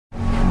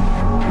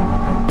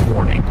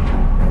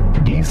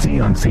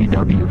DC on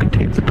CW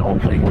contains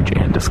adult language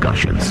and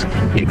discussions.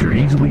 If you're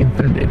easily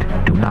offended,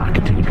 do not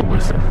continue to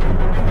listen.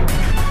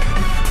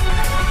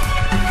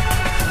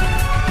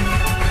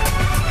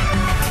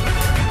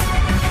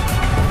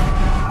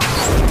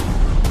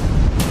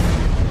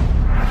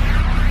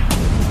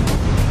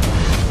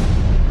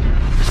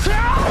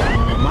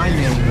 My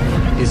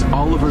name is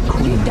Oliver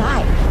Queen. You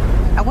died.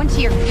 I went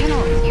to your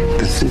funeral with you.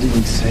 The city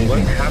needs saving. What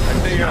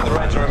happened to you on the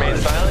right to remain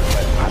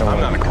silent? I'm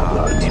not a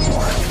god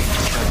anymore.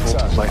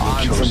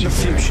 I'm from the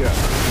future.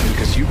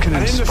 Because you can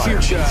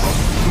inspire people.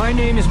 My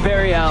name is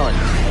Barry Allen,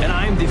 and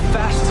I'm the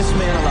fastest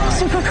man alive.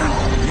 Supergirl.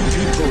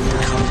 People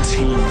become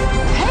team.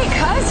 Hey,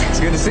 cuz. It's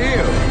good to see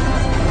you.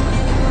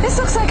 This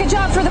looks like a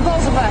job for the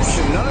both of us.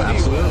 None of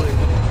you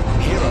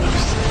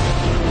heroes.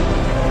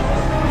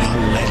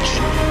 You're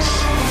legends.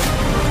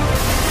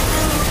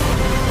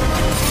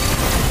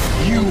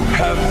 You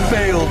have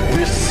failed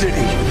this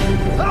city.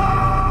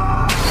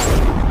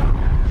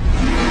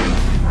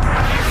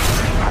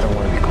 I don't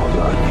want to be called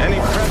God. Any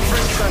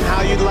preference on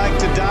how you'd like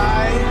to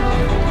die?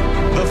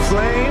 The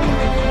flame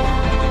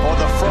or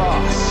the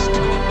frost?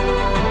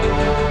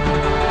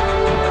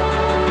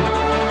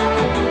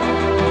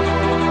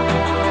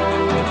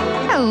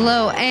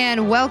 Hello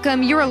and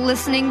welcome. You're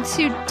listening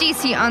to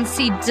DC on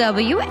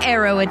CW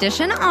Arrow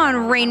Edition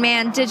on Rain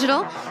Man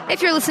Digital.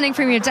 If you're listening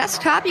from your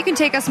desktop, you can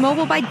take us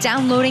mobile by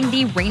downloading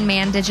the Rain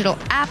Man Digital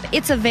app.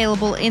 It's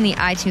available in the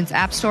iTunes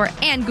App Store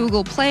and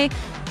Google Play.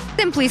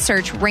 Simply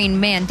search Rain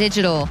Man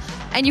Digital.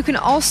 And you can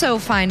also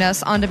find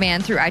us on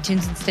demand through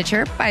iTunes and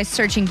Stitcher by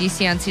searching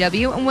DC on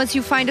CW. And once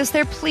you find us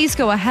there, please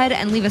go ahead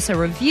and leave us a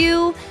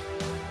review.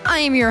 I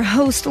am your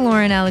host,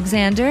 Lauren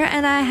Alexander,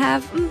 and I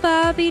have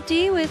Bobby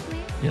D with me.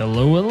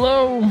 Hello,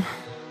 hello.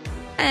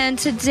 And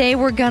today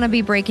we're going to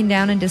be breaking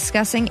down and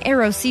discussing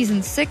Arrow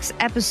Season 6,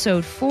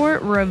 Episode 4,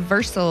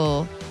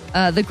 Reversal.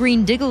 The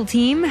Green Diggle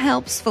team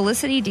helps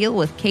Felicity deal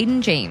with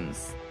Caden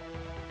James.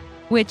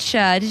 Which,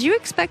 did you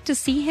expect to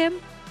see him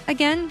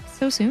again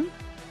so soon?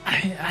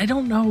 I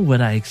don't know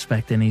what I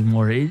expect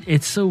anymore.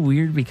 It's so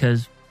weird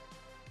because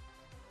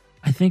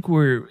I think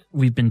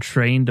we've been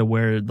trained to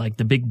where like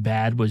the big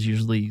bad was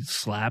usually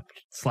slapped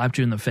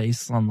you in the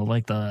face on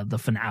the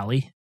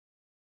finale.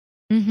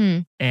 Mm-hmm.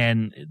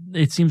 And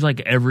it seems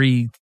like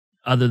every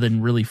other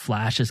than really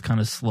Flash has kind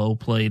of slow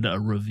played a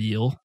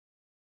reveal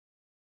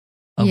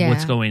of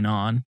what's going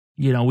on.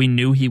 You know, we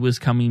knew he was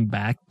coming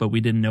back, but we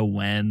didn't know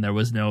when. There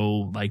was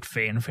no like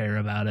fanfare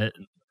about it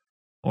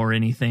or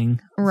anything.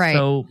 Right.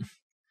 So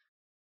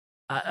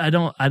I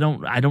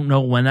don't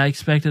know when I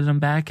expected him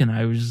back, and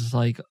I was just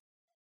like,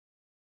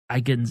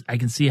 I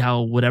can see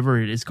how whatever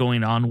it is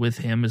going on with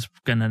him is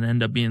going to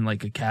end up being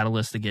like a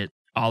catalyst to get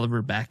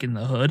Oliver back in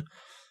the hood.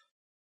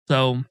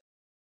 So,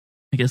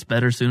 I guess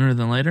better sooner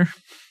than later.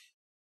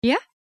 Yeah.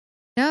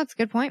 No, that's a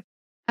good point.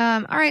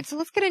 All right, so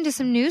let's get into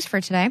some news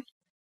for today.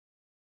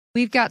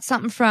 We've got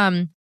something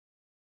from...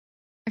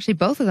 Actually,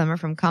 both of them are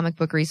from Comic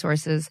Book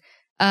Resources.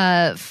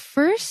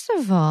 First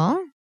of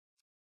all,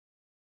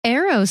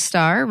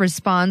 Aerostar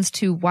responds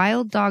to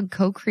Wild Dog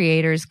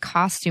co-creators'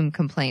 costume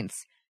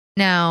complaints.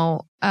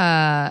 Now,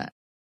 apparently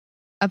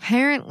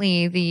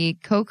the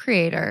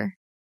co-creator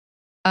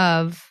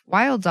of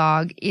Wild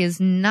Dog is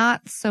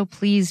not so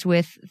pleased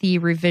with the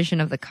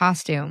revision of the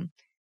costume.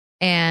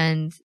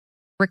 And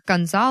Rick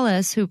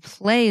Gonzalez, who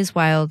plays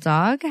Wild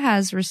Dog,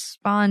 has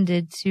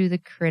responded to the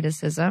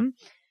criticism.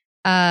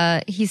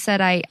 He said,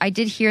 I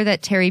did hear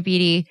that Terry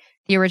Beatty,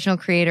 the original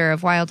creator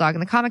of Wild Dog in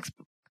the comic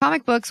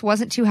books,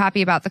 wasn't too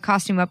happy about the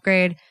costume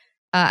upgrade.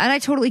 And I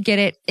totally get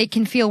it. It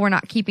can feel we're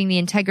not keeping the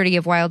integrity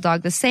of Wild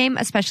Dog the same,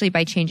 especially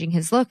by changing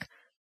his look.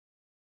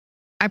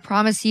 I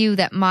promise you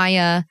that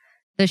Maya,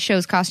 the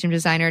show's costume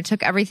designer,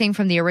 took everything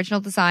from the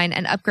original design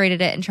and upgraded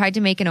it and tried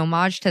to make an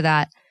homage to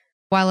that,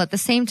 while at the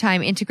same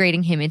time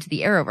integrating him into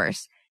the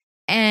Arrowverse.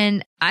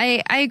 And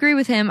I agree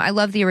with him. I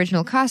love the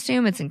original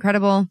costume. It's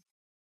incredible.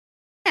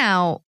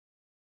 Now,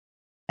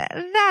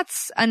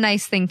 that's a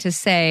nice thing to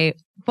say,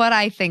 but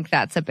I think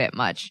that's a bit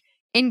much.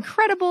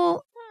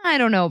 Incredible? I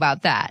don't know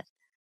about that.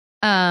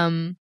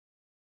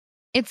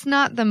 It's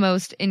not the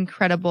most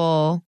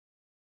incredible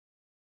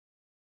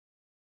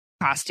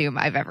costume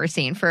I've ever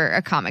seen for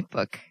a comic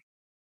book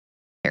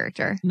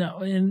character. No,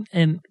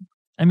 and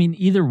I mean,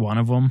 either one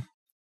of them,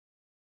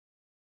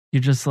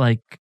 you're just like,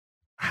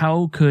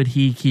 how could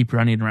he keep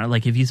running around?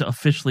 Like, if he's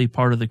officially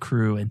part of the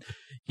crew and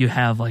you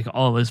have like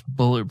all this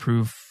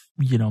bulletproof,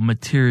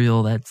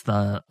 material that's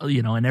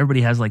and everybody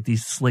has like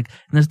these slick,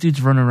 and this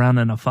dude's running around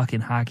in a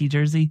fucking hockey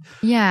jersey.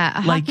 Yeah,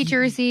 a hockey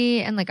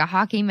jersey and like a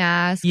hockey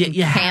mask, and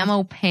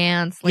camo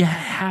pants. Like, you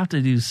have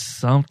to do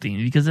something,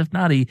 because if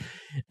not, he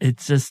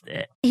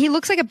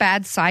looks like a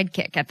bad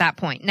sidekick at that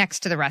point next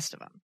to the rest of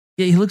them.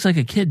 Yeah, he looks like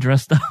a kid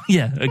dressed up.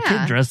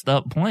 Kid dressed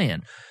up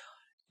playing.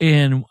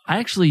 And I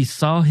actually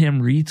saw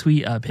him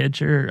retweet a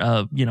picture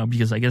of,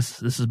 because I guess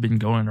this has been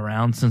going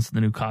around since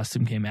the new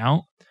costume came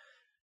out,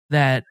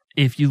 that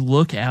if you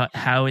look at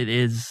how it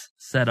is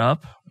set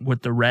up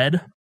with the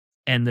red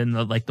and then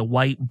the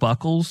white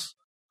buckles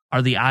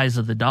are the eyes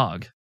of the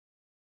dog.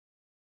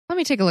 Let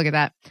me take a look at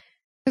that.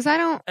 Because I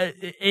don't...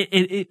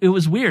 It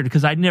was weird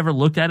because I never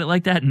looked at it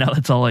like that. And now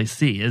that's all I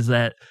see is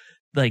that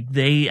like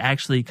they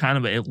actually kind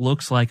of, it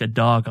looks like a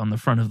dog on the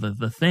front of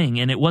the thing.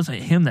 And it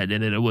wasn't him that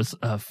did it. It was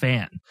a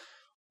fan.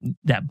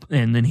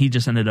 And then he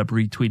just ended up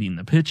retweeting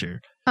the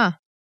picture. Huh.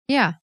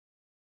 Yeah.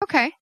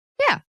 Okay.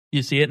 Yeah.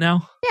 You see it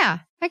now? Yeah.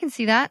 I can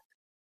see that.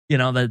 You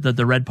know,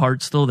 the red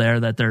part's still there,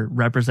 that they're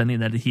representing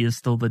that he is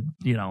still the,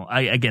 you know,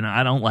 I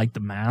don't like the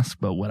mask,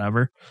 but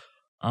whatever.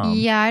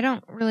 Yeah, I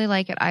don't really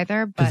like it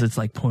either. Because it's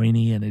like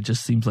pointy and it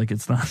just seems like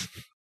it's not.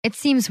 It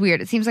seems weird.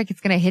 It seems like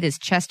it's going to hit his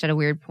chest at a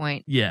weird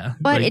point. Yeah.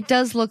 But it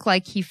does look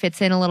like he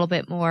fits in a little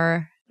bit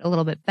more, a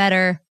little bit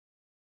better.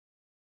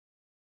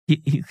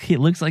 He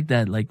looks like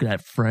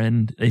that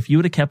friend. If you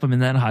would have kept him in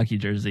that hockey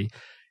jersey,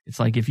 it's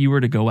like if you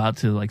were to go out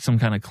to like some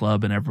kind of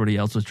club and everybody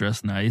else was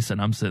dressed nice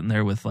and I'm sitting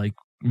there with like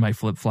my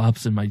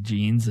flip-flops and my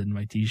jeans and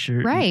my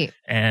t-shirt. Right.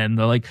 And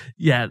they're like,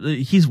 yeah,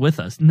 he's with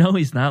us. No,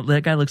 he's not.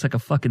 That guy looks like a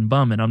fucking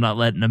bum and I'm not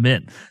letting him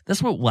in.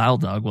 That's what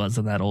Wild Dog was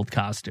in that old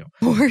costume.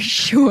 For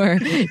sure.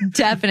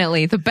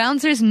 Definitely. The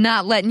bouncer's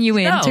not letting you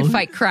in to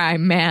fight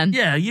crime, man.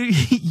 Yeah,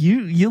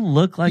 you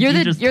look like you're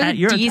the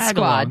D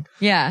squad.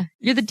 Yeah.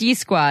 You're the D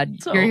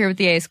squad. So, you're here with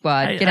the A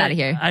squad. Get out of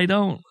here.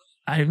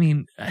 I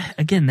mean,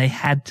 again, they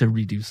had to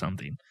redo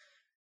something.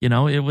 You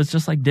know, it was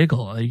just like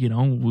Diggle. You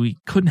know, we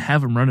couldn't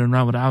have him running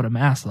around without a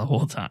mask the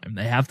whole time.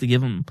 They have to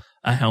give him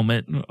a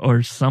helmet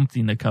or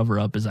something to cover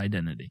up his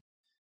identity.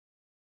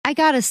 I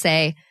gotta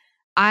say,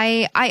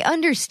 I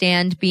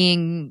understand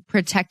being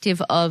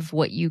protective of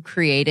what you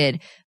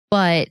created,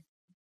 but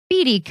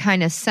Beatty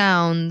kind of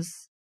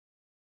sounds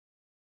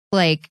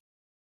like,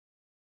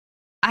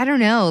 I don't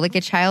know, like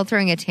a child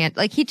throwing a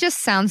tantrum. Like he just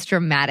sounds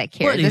dramatic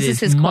here. This is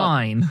his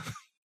mine. Quote.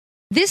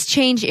 This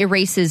change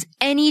erases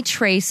any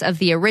trace of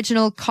the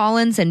original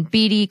Collins and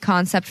Beatty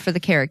concept for the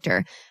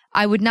character.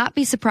 I would not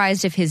be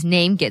surprised if his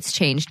name gets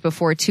changed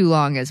before too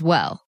long as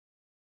well.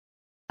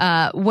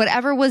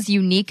 Whatever was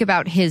unique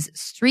about his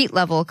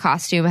street-level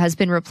costume has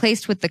been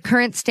replaced with the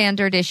current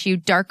standard issue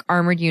dark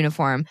armored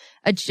uniform,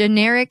 a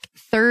generic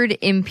 3rd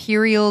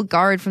Imperial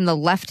Guard from the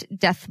left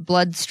Death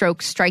Blood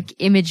Stroke Strike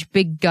Image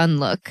big gun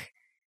look.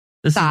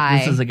 This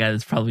is a guy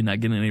that's probably not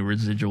getting any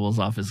residuals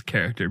off his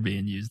character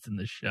being used in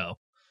the show.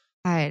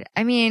 I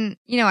mean,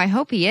 you know, I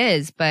hope he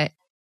is, but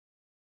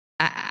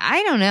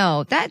I don't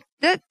know. That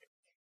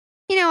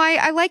you know,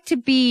 I like to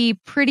be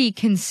pretty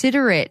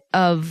considerate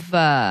of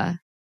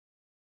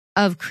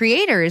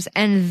creators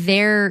and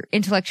their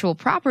intellectual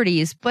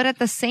properties, but at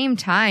the same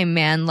time,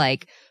 man,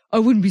 like I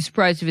wouldn't be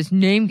surprised if his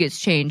name gets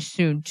changed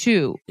soon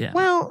too. Yeah.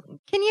 Well,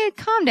 can you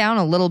calm down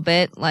a little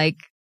bit? Like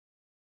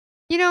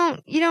you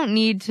don't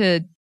need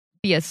to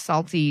be a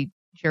salty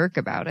jerk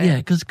about it. Yeah,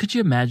 because could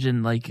you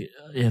imagine like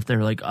if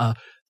they're like,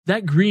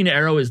 that Green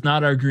Arrow is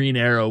not our Green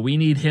Arrow. We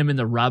need him in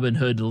the Robin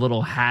Hood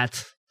little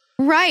hat.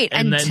 Right.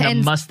 And then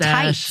the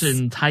mustache tights.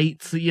 And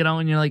tights, you know,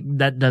 and you're like,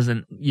 that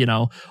doesn't, you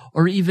know,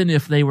 or even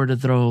if they were to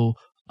throw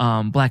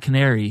Black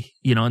Canary,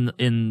 you know,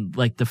 in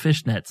like the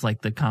fishnets,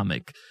 like the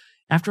comic,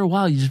 after a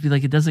while, you just be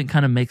like, it doesn't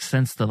kind of make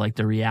sense to like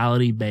the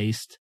reality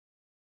based,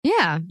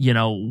 you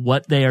know,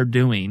 what they are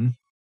doing.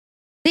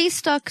 They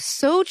stuck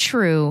so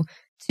true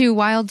to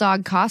Wild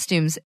Dog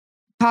costume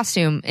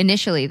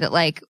initially that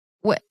like,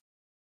 what?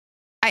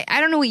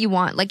 I don't know what you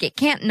want. Like, it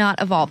can't not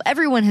evolve.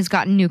 Everyone has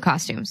gotten new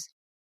costumes.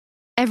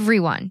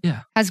 Everyone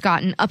has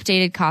gotten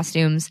updated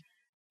costumes.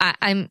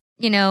 I'm,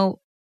 you know,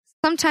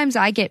 sometimes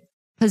I get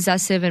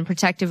possessive and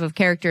protective of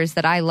characters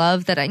that I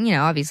love that you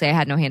know, obviously I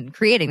had no hand in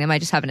creating them. I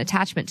just have an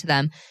attachment to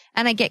them.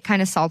 And I get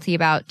kind of salty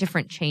about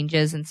different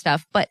changes and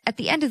stuff. But at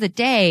the end of the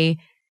day,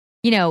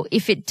 you know,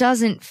 if it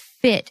doesn't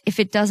fit, if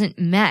it doesn't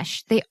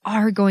mesh, they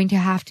are going to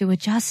have to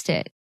adjust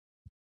it.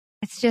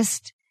 It's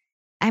just...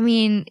 I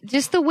mean,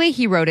 just the way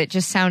he wrote it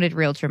just sounded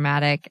real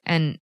dramatic,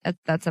 and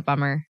that's a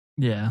bummer.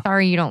 Yeah.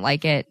 Sorry you don't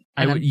like it.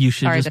 You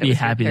should just be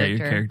happy that your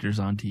character's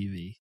on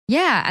TV.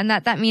 Yeah, and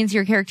that means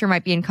your character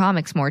might be in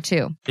comics more,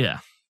 too. Yeah.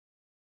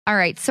 All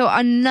right, so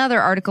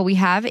another article we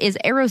have is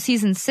Arrow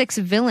Season 6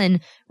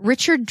 villain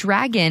Richard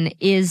Dragon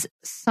is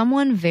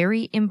someone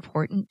very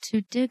important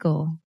to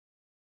Diggle.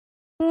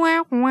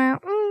 Wah, wah,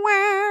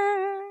 wah.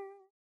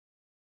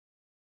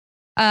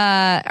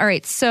 All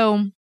right,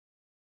 so...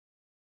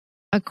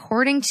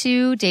 According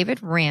to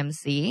David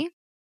Ramsey,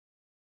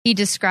 he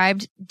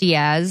described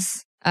Ricardo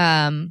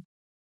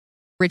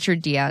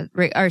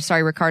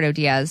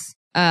Diaz,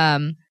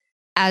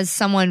 as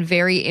someone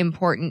very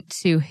important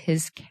to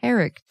his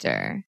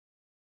character.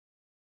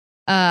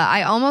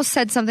 I almost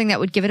said something that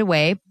would give it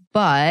away,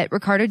 but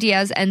Ricardo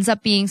Diaz ends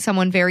up being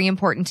someone very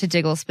important to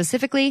Diggle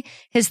specifically.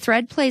 His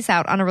thread plays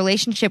out on a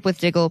relationship with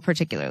Diggle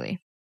particularly.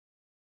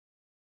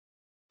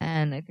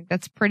 And I think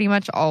that's pretty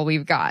much all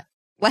we've got.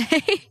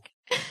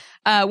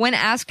 When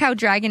asked how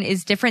Dragon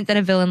is different than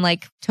a villain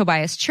like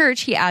Tobias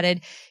Church, he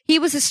added, he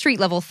was a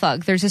street-level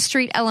thug. There's a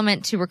street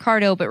element to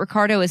Ricardo, but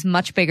Ricardo is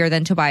much bigger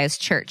than Tobias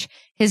Church.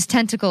 His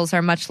tentacles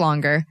are much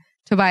longer.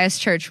 Tobias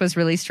Church was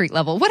really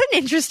street-level. What an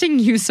interesting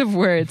use of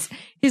words.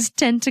 His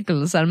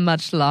tentacles are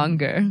much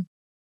longer.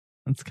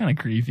 That's kind of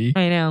creepy.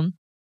 I know.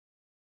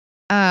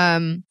 I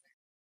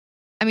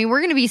mean, we're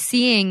going to be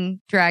seeing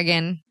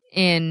Dragon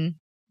in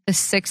the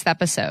 6th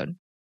episode.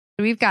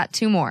 We've got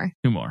 2 more.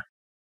 2 more.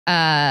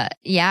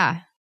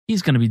 Yeah.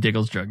 He's going to be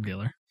Diggle's drug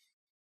dealer.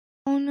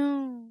 Oh,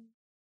 no.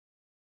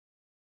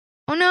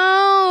 Oh,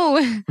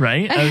 no.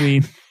 Right? I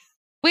mean...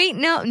 Wait,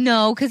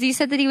 no, because he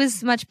said that he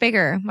was much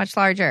bigger, much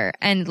larger,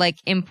 and, like,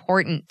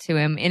 important to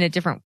him in a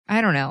different...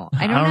 I don't know.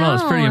 I don't know.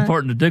 It's pretty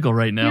important to Diggle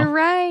right now. You're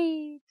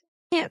right.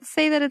 Can't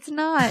say that it's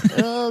not.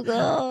 Oh,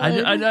 God.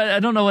 I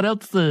don't know what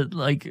else to,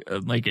 like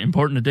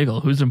important to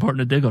Diggle. Who's important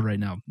to Diggle right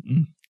now?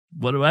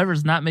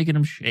 Whatever's not making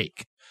him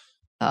shake.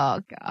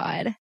 Oh,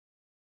 God.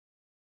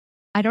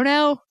 I don't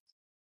know.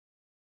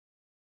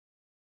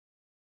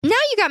 Now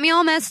you got me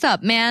all messed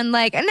up, man.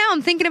 Like, now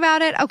I'm thinking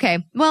about it.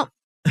 Okay, well,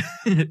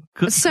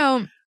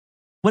 so...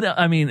 What,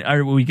 I mean,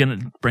 are we going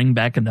to bring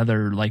back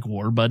another, like,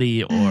 war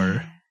buddy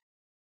or...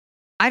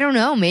 I don't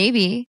know,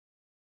 maybe.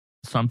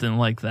 Something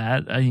like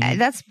that.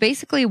 That's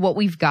basically what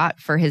we've got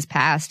for his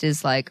past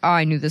is like, oh,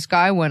 I knew this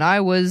guy when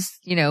I was,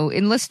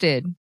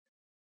 enlisted.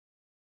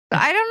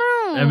 I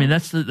don't know. I mean,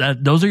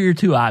 those are your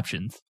 2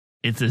 options.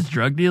 It's his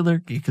drug dealer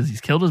because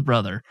he's killed his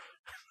brother.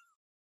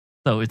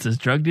 So it's his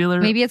drug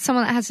dealer. Maybe it's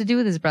someone that has to do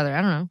with his brother.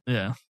 I don't know.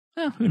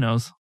 Yeah, who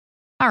knows?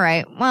 All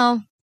right.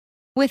 Well,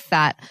 with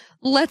that,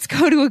 let's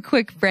go to a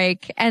quick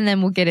break and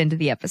then we'll get into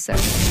the episode.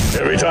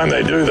 Every time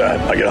they do that,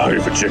 I get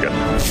hungry for chicken.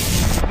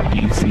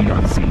 DC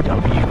on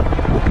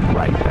CW. We'll be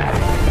right back.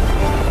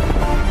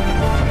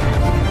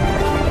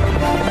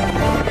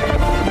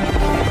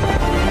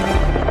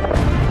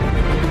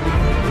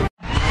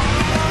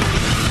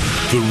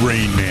 The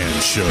Rain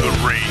Man Show. The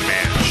Rain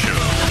Man Show.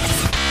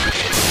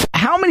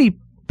 How many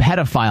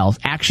pedophiles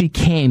actually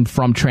came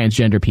from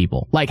transgender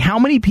people? Like, how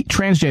many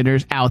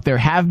transgenders out there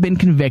have been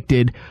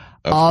convicted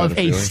of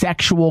a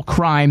sexual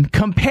crime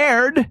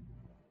compared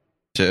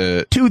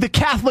to the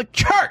Catholic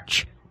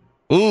Church?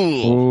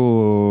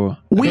 Ooh.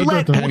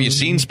 Have you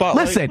seen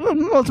Spotlight?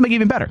 Listen, let's make it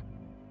even better.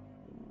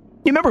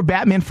 You remember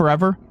Batman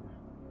Forever?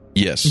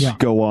 Yes. Yeah.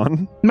 Go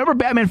on. Remember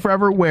Batman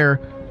Forever where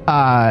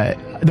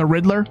the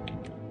Riddler?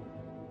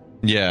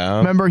 Yeah.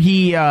 Remember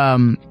he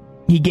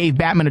gave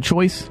Batman a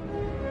choice?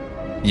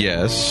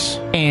 Yes.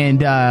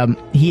 And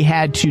he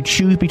had to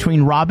choose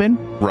between Robin.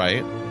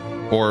 Right.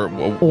 Or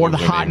the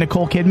hot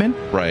Nicole Kidman.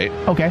 Right.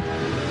 Okay.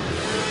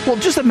 Well,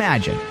 just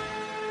imagine.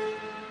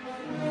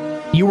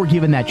 You were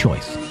given that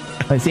choice.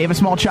 Let's say you have a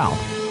small child.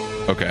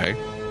 Okay.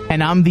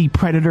 And I'm the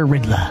Predator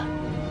Riddler.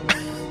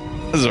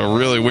 This is a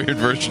really weird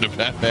version of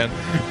Batman,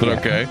 but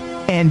okay.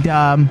 And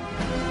on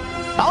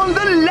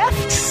the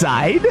left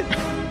side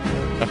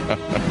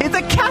is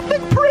a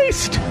Catholic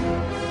priest.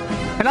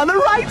 And on the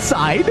right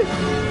side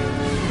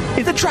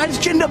is a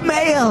transgender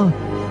male.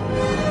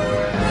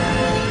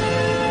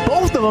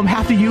 Both of them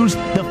have to use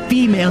the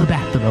female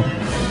bathroom.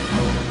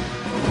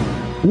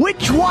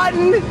 Which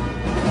one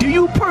do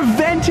you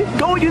prevent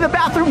going to the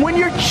bathroom when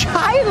your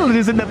child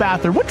is in the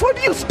bathroom? Which one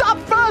do you stop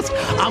first?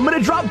 I'm going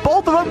to drop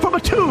both of them from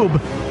a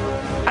tube.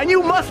 And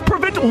you must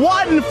prevent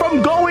one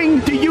from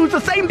going to use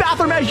the same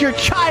bathroom as your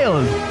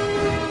child.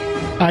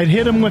 I'd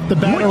hit him with the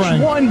batarang.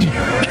 Which one?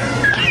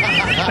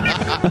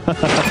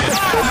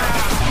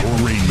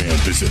 For Rain Man,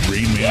 visit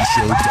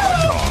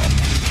RainManShow.com.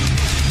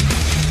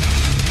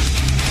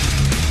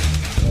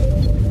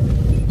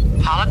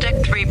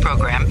 Holodeck 3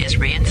 program is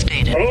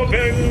reinstated.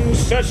 Open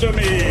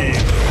sesame!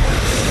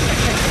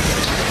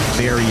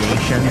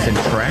 Variations in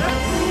Trek.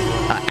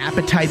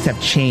 Appetites have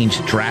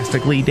changed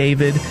drastically,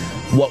 David.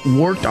 What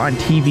worked on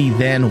TV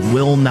then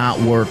will not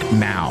work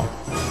now,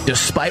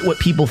 despite what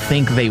people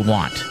think they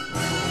want.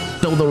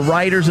 So the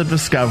writers of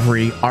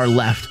Discovery are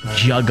left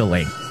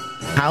juggling.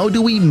 How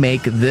do we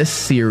make this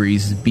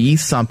series be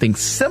something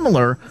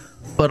similar,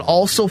 but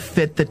also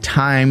fit the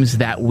times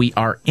that we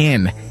are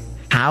in?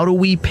 How do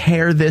we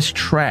pair this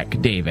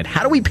Trek, David?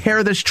 How do we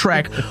pair this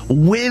Trek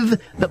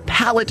with the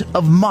palette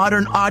of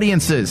modern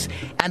audiences?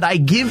 And I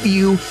give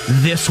you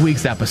this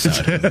week's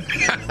episode.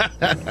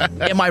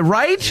 Am I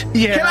right?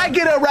 Yeah. Can I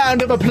get a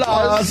round of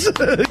applause?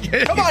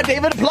 Come on,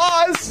 David.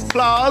 Applause.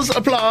 Applause,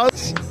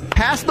 applause.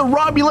 Pass the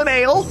Romulan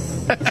ale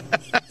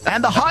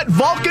and the hot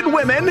Vulcan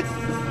women.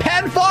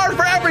 Panfar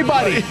for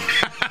everybody.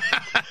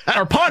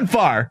 Or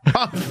Ponfar.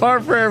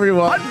 Ponfar for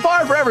everyone.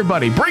 Ponfar for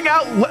everybody. Bring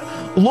out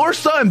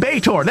Lorsa and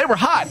B'Etor. They were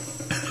hot.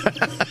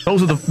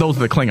 Those are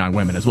the Klingon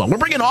women as well. We're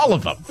bringing all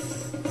of them.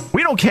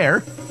 We don't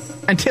care.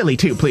 And Tilly,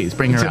 too. Please,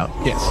 bring her out.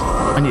 Yes.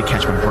 I need to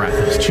catch my breath.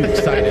 I was too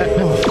excited.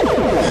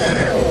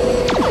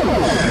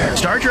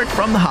 Star Trek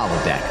From the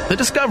Holodeck, the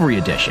Discovery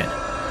Edition.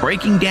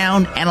 Breaking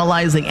down,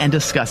 analyzing, and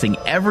discussing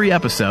every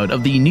episode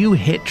of the new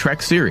hit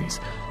Trek series.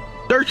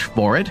 Search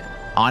for it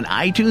on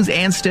iTunes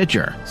and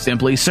Stitcher.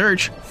 Simply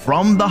search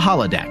From the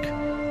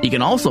Holodeck. You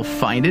can also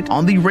find it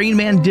on the Rain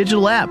Man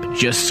Digital app.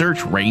 Just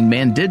search Rain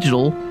Man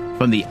Digital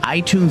from the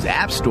iTunes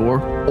App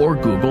Store or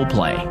Google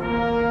Play.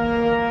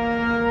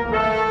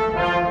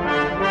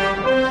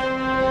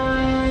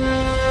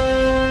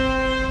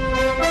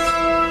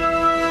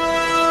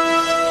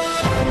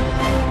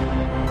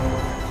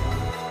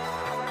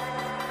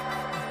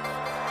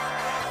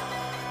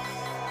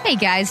 Hey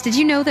guys, did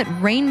you know that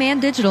Rain Man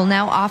Digital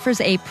now offers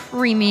a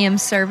premium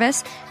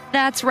service?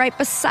 That's right,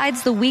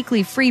 besides the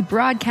weekly free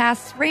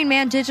broadcasts, Rain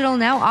Man Digital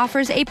now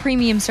offers a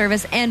premium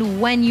service, and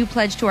when you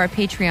pledge to our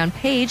Patreon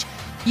page,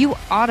 you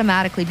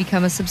automatically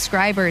become a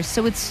subscriber,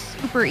 so it's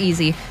super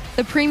easy.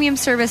 The premium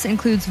service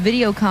includes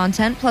video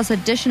content plus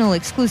additional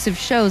exclusive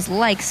shows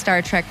like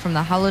Star Trek from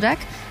the Holodeck,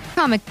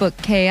 Comic Book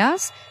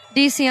Chaos,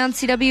 DC on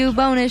CW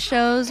bonus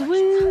shows,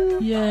 woo!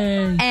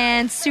 Yay!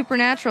 And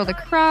Supernatural, The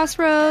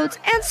Crossroads,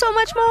 and so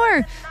much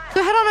more.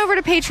 So head on over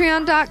to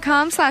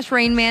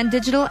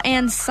patreon.com/RainManDigital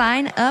and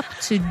sign up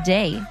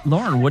today.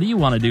 Lauren, what do you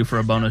want to do for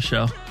a bonus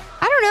show?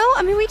 I don't know.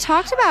 I mean, we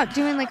talked about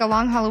doing like a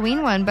long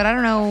Halloween one, but I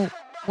don't know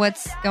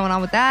what's going on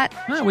with that.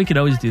 We could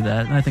always do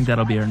that. I think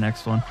that'll be our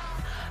next one.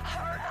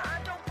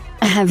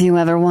 Have you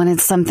ever wanted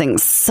something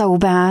so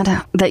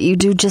bad that you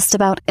do just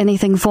about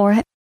anything for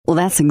it? Well,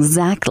 that's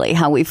exactly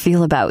how we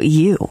feel about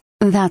you.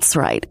 That's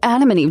right.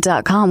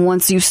 AdamandEve.com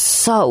wants you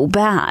so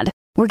bad.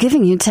 We're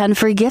giving you 10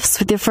 free gifts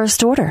with your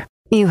first order.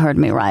 You heard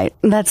me right.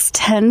 That's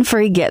 10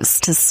 free gifts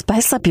to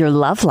spice up your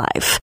love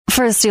life.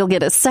 First, you'll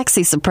get a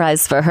sexy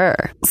surprise for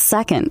her.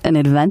 Second, an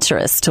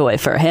adventurous toy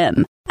for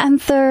him. And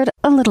third,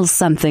 a little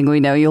something we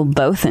know you'll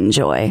both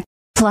enjoy.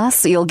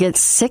 Plus, you'll get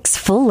 6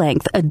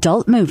 full-length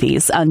adult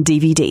movies on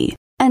DVD.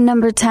 And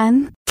number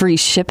 10, free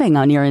shipping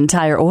on your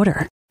entire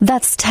order.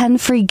 That's 10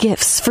 free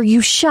gifts for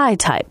you shy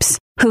types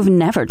who've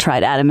never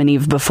tried Adam and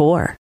Eve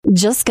before.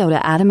 Just go to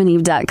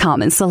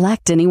AdamandEve.com and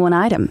select any one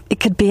item. It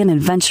could be an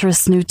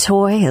adventurous new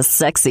toy, a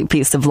sexy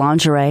piece of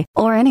lingerie,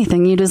 or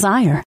anything you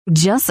desire.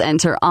 Just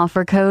enter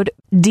offer code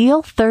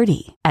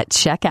DEAL30 at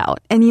checkout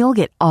and you'll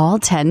get all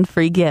 10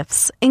 free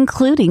gifts,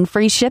 including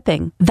free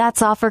shipping.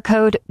 That's offer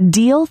code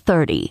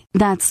DEAL30.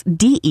 That's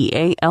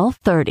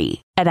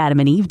DEAL30 at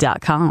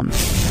AdamandEve.com.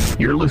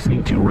 You're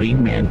listening to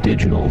Rain Man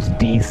Digital's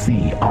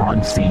DC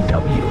on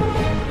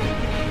CW.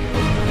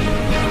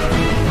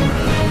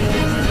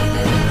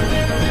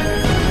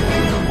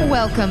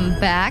 Welcome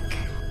back.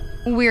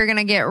 We're going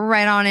to get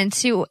right on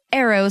into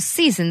Arrow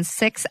Season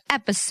 6,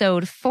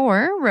 Episode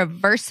 4,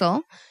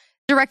 Reversal.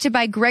 Directed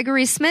by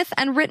Gregory Smith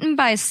and written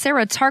by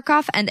Sarah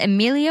Tarkoff and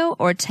Emilio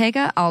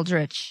Ortega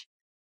Aldrich.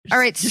 All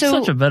right, You're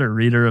such a better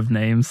reader of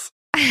names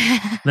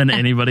than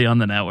anybody on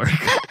the network.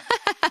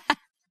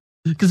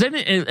 Because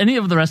any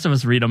of the rest of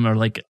us read them are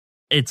like,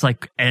 it's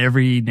like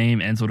every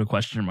name ends with a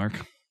question mark.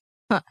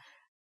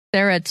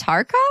 Sarah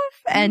Tarkoff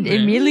and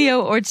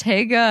Emilio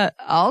Ortega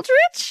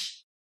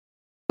Aldrich?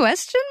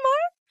 Question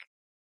mark?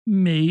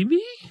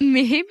 Maybe,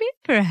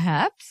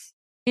 perhaps,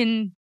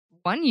 in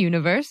one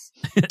universe.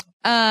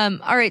 All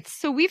right,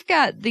 so we've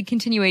got the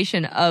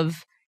continuation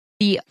of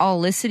the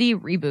Olicity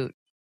reboot,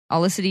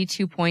 Olicity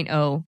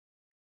 2.0.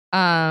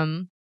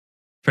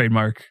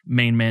 Trademark,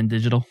 Main Man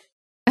Digital.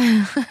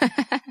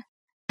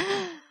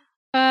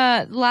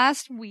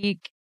 Last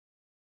week,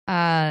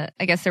 I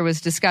guess there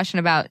was discussion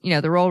about,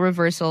 the role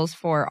reversals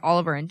for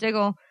Oliver and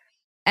Diggle.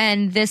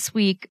 And this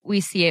week we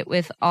see it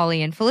with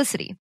Ollie and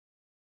Felicity.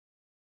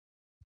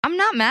 I'm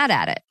not mad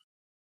at it.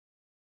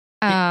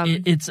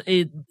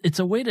 It's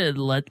a way to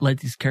let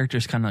these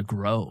characters kind of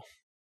grow.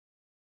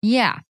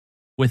 Yeah.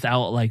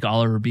 Without like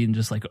Oliver being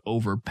just like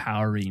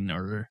overpowering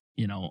or,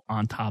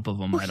 on top of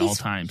them all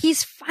times.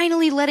 He's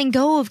finally letting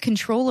go of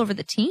control over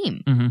the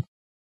team. Mm-hmm.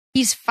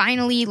 He's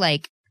finally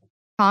like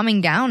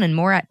calming down and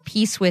more at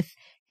peace with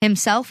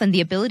himself and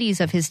the abilities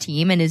of his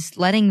team and is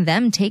letting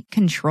them take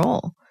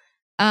control.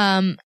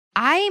 Oh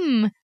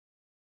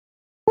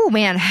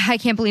man, I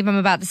can't believe I'm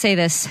about to say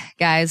this,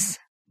 guys,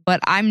 but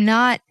I'm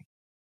not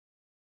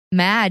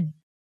mad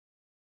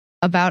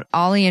about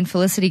Ollie and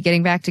Felicity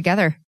getting back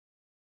together.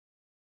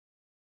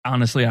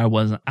 Honestly,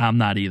 I'm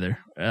not either.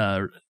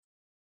 Our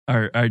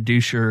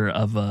doucher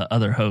of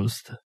other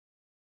host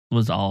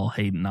was all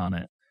hating on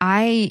it.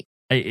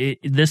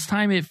 This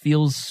time it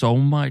feels so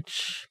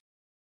much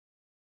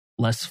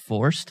less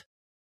forced.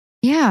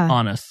 Yeah.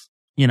 On us.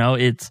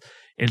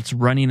 It's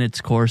running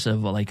its course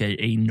of like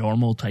a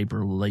normal type of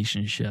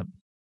relationship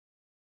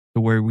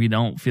where we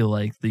don't feel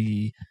like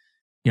I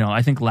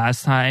think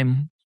last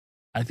time,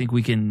 I think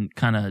we can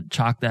kind of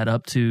chalk that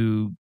up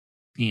to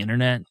the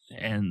internet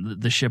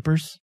and the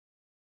shippers.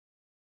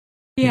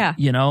 Yeah.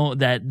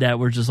 That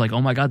we're just like, oh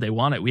my God, they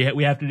want it.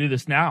 We have to do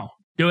this now.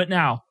 Do it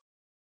now.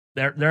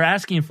 They're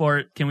asking for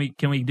it. Can we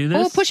do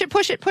this? Oh, push it.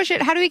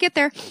 How do we get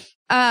there?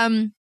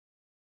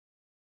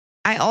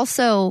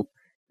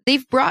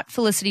 They've brought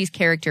Felicity's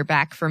character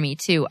back for me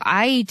too.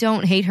 I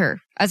don't hate her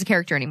as a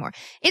character anymore.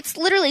 It's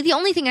literally the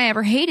only thing I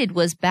ever hated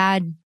was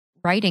bad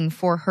writing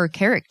for her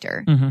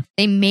character. Mm-hmm.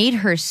 They made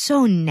her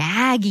so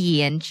naggy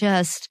and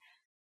just,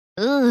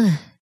 ugh.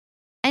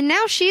 And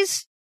now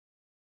she's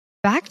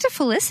back to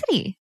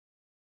Felicity.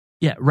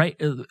 Yeah, right.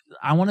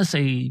 I want to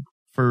say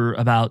for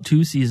about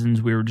 2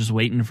 seasons, we were just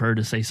waiting for her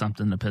to say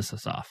something to piss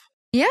us off.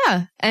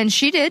 Yeah, and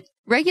she did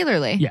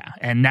regularly. Yeah,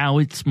 and now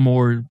it's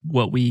more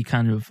what we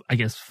kind of, I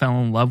guess,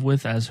 fell in love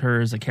with as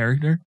her as a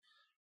character.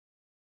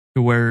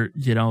 Where,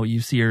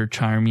 you see her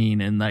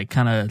charming and like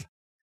kind of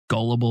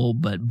gullible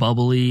but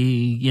bubbly,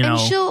 you know. And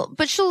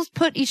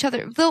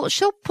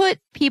she'll put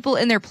people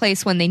in their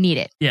place when they need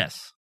it.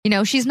 Yes. You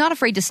know, she's not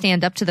afraid to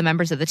stand up to the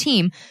members of the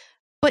team,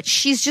 but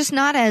she's just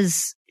not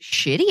as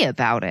shitty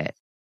about it.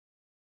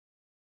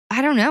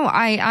 I don't know.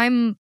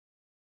 I'm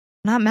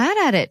not mad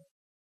at it.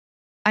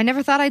 I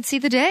never thought I'd see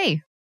the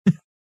day.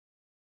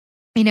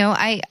 You know,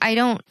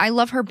 I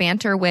love her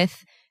banter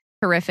with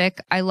Terrific.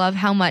 I love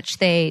how much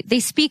they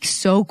speak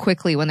so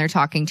quickly when they're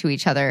talking to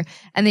each other,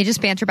 and they just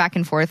banter back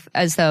and forth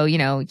as though, you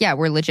know, yeah,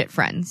 we're legit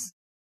friends.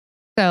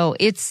 So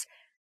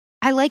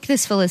I like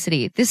this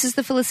Felicity. This is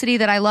the Felicity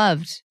that I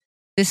loved.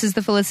 This is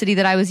the Felicity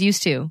that I was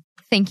used to.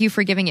 Thank you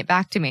for giving it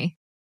back to me.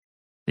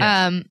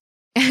 Yes.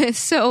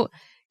 So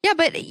yeah,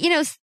 but you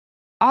know,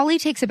 Ollie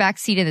takes a back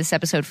seat in this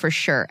episode for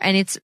sure, and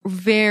it's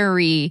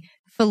very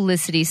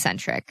Felicity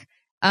centric.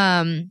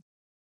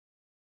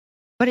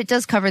 But it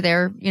does cover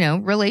their, you know,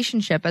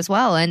 relationship as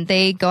well. And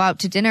they go out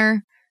to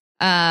dinner.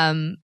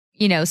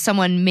 You know,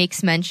 someone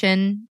makes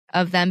mention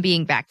of them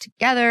being back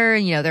together.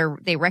 You know,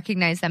 they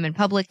recognize them in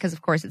public because,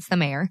 of course, it's the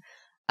mayor.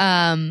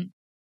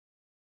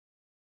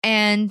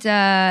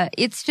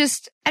 It's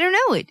just, I don't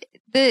know.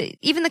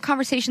 Even the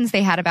conversations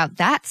they had about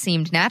that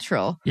seemed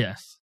natural.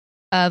 Yes.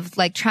 Of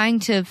like trying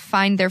to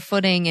find their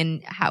footing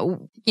and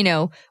how, you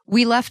know,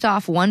 we left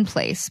off one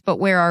place, but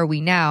where are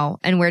we now?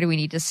 And where do we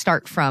need to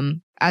start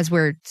from as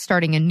we're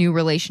starting a new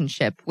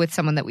relationship with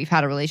someone that we've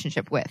had a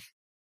relationship with?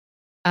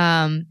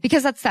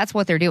 Because that's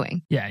what they're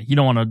doing. Yeah. You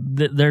don't want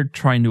to, they're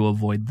trying to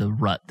avoid the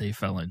rut they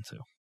fell into.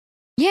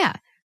 Yeah.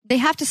 They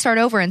have to start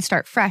over and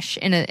start fresh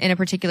in a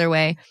particular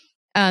way.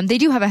 They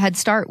do have a head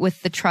start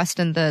with the trust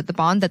and the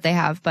bond that they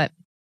have, but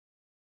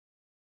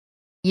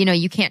you know,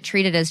 you can't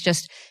treat it as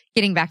just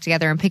getting back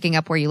together and picking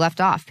up where you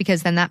left off,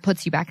 because then that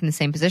puts you back in the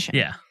same position.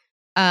 Yeah.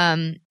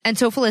 And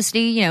so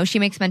Felicity, you know, she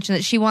makes mention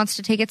that she wants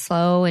to take it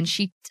slow and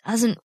she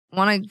doesn't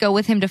want to go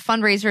with him to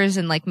fundraisers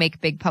and like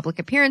make big public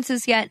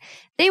appearances yet.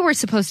 They were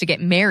supposed to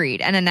get married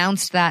and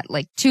announced that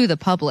like to the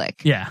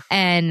public. Yeah.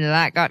 And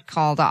that got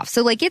called off.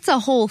 So like it's a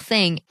whole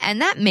thing,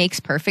 and that makes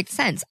perfect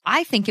sense.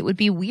 I think it would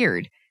be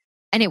weird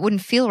and it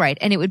wouldn't feel right,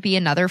 and it would be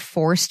another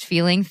forced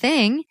feeling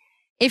thing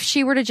if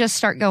she were to just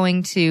start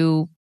going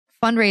to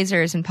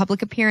fundraisers and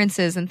public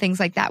appearances and things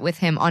like that with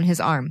him on his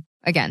arm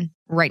again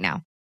right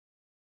now.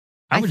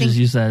 I would just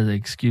use that as an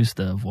excuse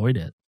to avoid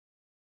it.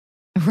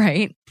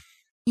 Right.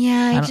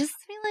 Yeah, I just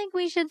feel like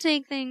we should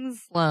take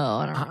things slow.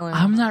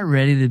 I'm not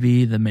ready to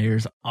be the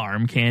mayor's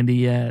arm candy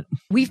yet.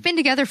 We've been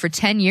together for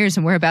 10 years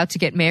and we're about to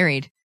get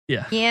married.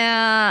 Yeah.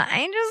 Yeah,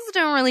 I just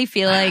don't really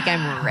feel like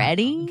I'm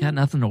ready. Got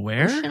nothing to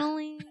wear?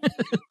 Emotionally. I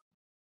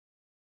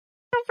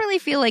don't really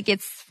feel like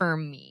it's for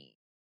me.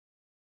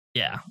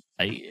 Yeah.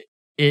 It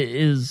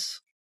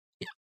is.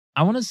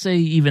 I want to say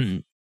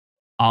even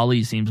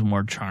Ollie seems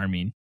more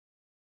charming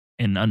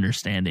and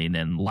understanding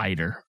and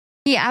lighter.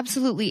 He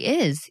absolutely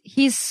is.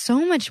 He's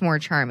so much more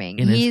charming.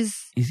 And he's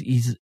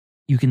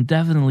you can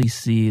definitely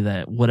see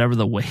that whatever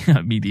the way,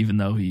 I mean, even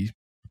though he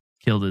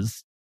killed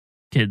his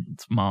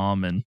kid's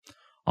mom and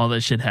all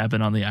that shit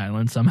happened on the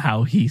island,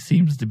 somehow he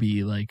seems to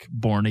be like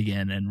born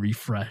again and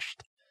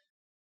refreshed.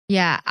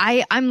 Yeah,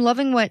 I'm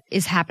loving what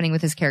is happening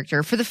with his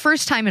character. For the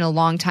first time in a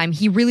long time,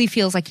 he really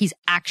feels like he's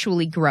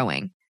actually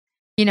growing.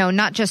 You know,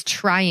 not just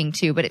trying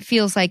to, but it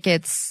feels like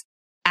it's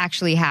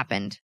actually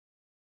happened.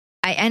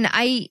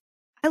 I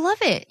love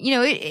it. You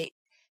know,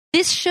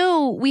 this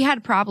show we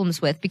had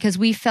problems with because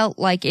we felt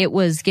like it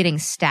was getting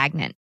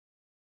stagnant.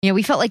 You know,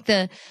 we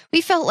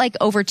felt like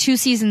over 2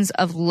 seasons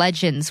of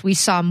Legends, we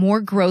saw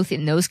more growth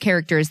in those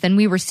characters than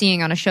we were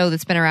seeing on a show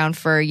that's been around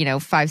for,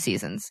 5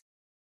 seasons.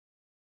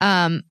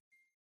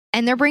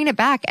 And they're bringing it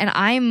back, and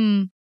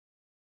I'm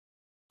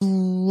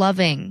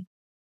loving.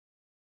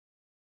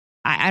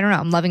 I don't know.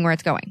 I'm loving where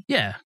it's going.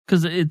 Yeah,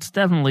 because it's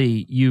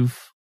definitely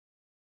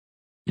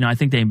I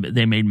think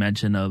they made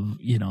mention of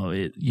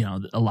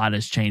a lot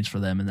has changed for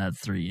them in that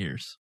 3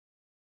 years.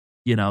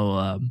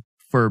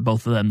 For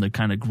both of them to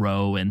kind of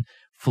grow, and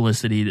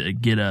Felicity to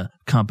get a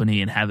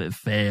company and have it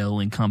fail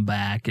and come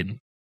back and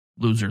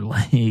lose her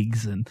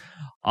legs, and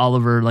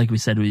Oliver, like we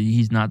said,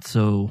 he's not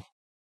so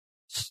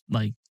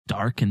like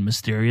dark and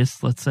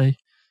mysterious, let's say,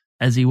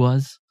 as he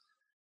was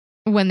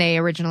when they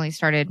originally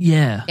started.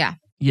 Yeah. Yeah.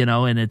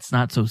 And it's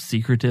not so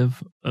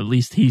secretive. At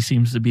least he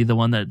seems to be the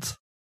one that's,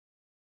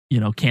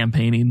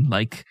 campaigning,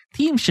 like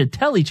teams should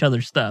tell each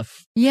other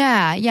stuff.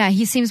 Yeah. Yeah.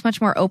 He seems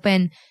much more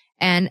open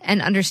and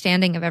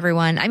understanding of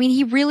everyone. I mean,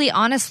 he really,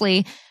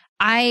 honestly,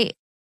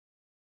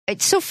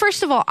 so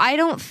first of all, I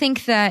don't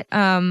think that,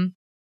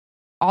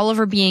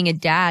 Oliver being a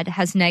dad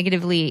has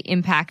negatively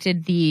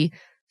impacted the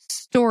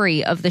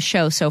story of the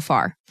show so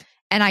far.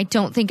 And I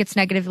don't think it's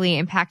negatively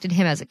impacted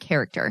him as a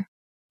character.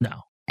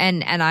 No.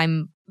 And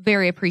I'm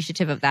very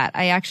appreciative of that.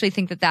 I actually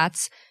think that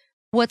that's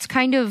what's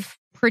kind of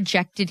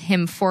projected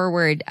him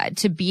forward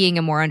to being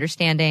a more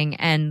understanding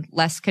and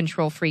less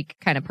control freak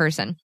kind of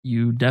person.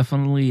 You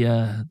definitely,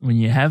 when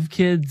you have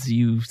kids,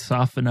 you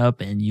soften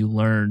up and you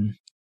learn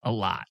a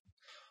lot.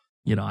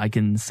 I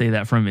can say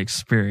that from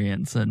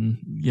experience. And,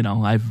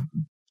 I've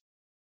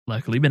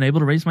luckily been able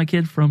to raise my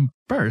kid from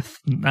birth,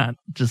 not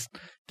just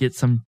get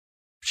some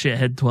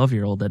shithead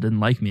 12-year-old that didn't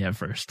like me at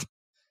first.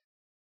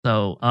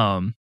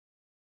 So,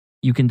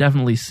 you can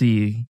definitely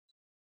see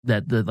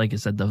that like I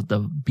said,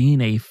 the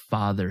being a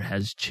father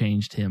has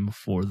changed him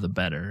for the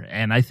better.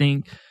 And I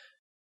think,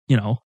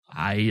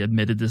 I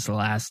admitted this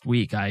last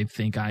week. I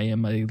think I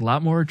am a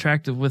lot more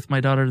attractive with my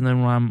daughter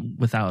than when I'm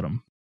without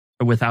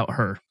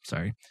her.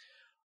 Sorry.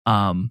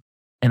 And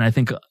I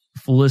think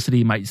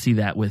Felicity might see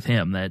that with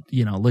him, that,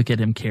 look at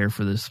him care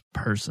for this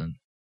person.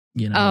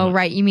 Oh,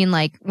 right. You mean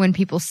like when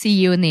people see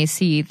you and they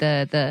see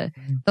the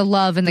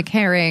love and the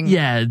caring.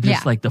 Yeah,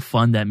 like the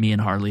fun that me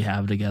and Harley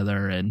have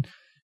together, and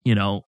you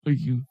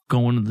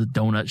going to the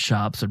donut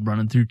shops and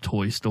running through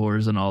toy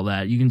stores and all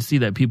that. You can see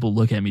that people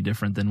look at me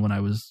different than when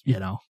I was,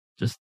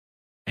 just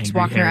angry,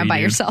 walking around by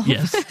yourself.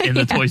 Yes, in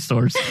the toy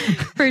stores.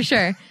 For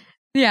sure.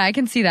 Yeah, I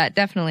can see that,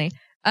 definitely.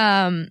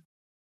 So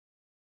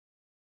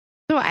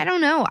I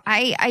don't know.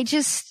 I'm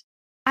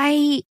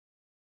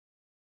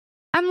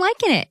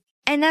liking it.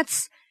 And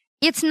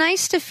it's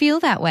nice to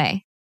feel that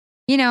way.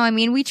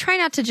 We try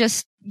not to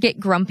just get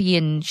grumpy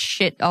and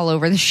shit all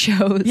over the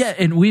shows. Yeah,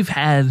 and we've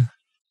had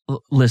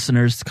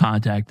listeners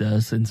contact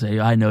us and say,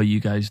 I know you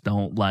guys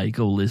don't like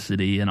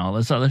Olicity and all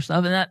this other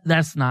stuff, and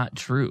that's not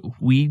true.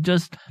 We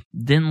just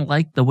didn't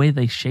like the way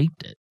they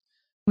shaped it.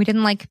 We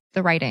didn't like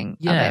the writing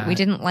of it. We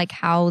didn't like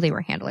how they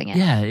were handling it.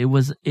 Yeah, it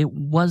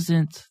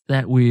wasn't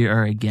that we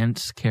are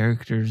against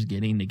characters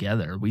getting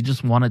together. We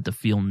just wanted to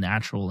feel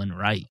natural and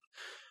right.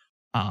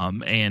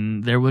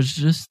 And there was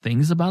just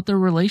things about their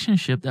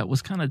relationship that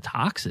was kind of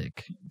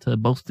toxic to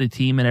both the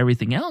team and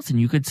everything else,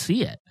 and you could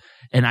see it.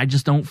 And I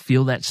just don't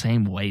feel that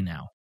same way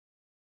now.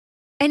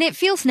 And it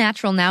feels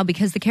natural now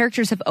because the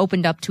characters have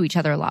opened up to each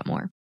other a lot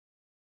more.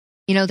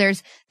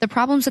 There's the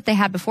problems that they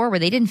had before where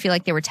they didn't feel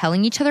like they were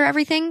telling each other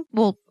everything.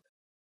 Well,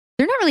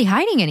 they're not really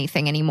hiding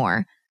anything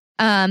anymore.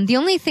 The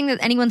only thing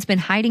that anyone's been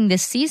hiding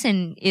this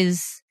season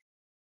is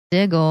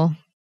Diggle.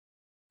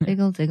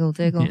 Diggle.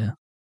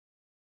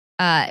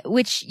 Yeah.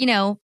 Which,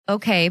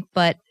 okay,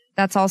 but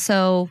that's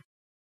also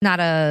not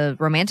a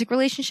romantic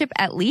relationship,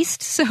 at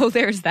least. So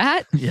there's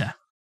that. Yeah.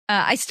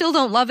 I still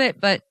don't love it,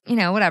 but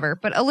whatever.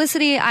 But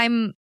Olicity,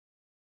 I'm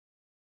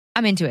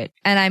into it,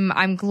 and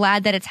I'm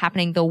glad that it's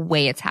happening the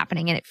way it's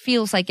happening, and it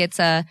feels like it's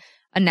a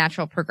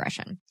natural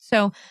progression.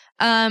 So,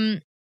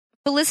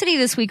 Felicity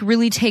this week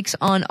really takes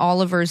on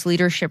Oliver's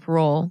leadership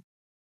role,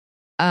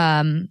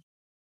 and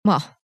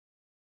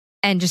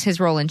just his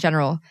role in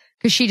general,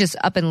 because she just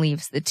up and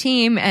leaves the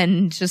team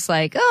and just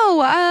like,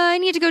 I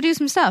need to go do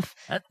some stuff.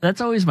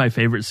 That's always my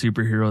favorite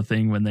superhero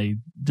thing, when they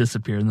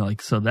disappear and they're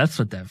like, so that's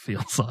what that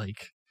feels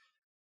like.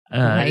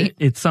 Right.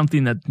 It's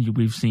something that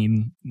we've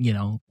seen,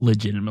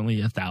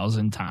 legitimately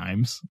 1,000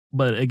 times.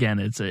 But again,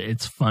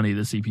 it's funny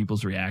to see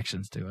people's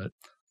reactions to it.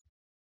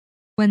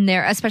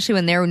 Especially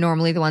when they're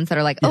normally the ones that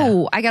are like,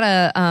 I got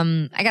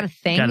a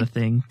thing. Got a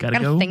thing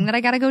that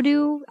I gotta go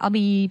do. I'll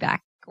be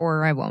back,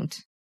 or I won't.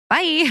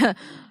 Bye.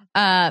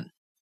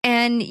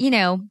 And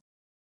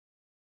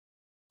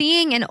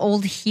seeing an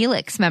old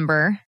Helix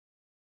member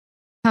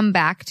come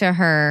back to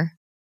her.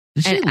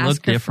 Did she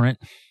look different?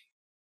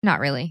 Not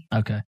really.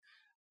 Okay.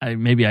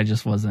 Maybe I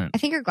just wasn't. I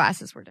think her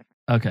glasses were different.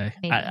 Okay.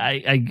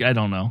 I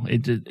don't know.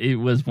 It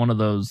was one of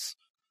those,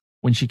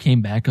 when she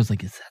came back, I was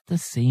like, is that the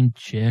same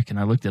chick? And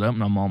I looked it up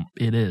and I'm all,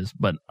 it is.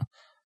 But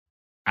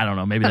I don't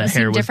know. Maybe that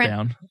hair was different?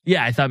 Down.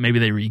 Yeah, I thought maybe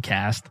they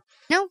recast.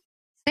 No,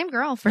 same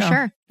girl for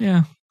sure.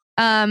 Yeah.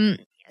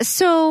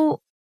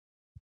 So,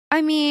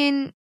 I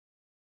mean,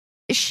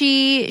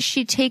 she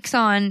takes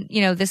on,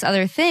 this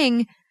other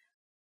thing,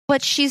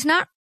 but she's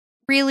not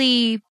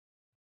really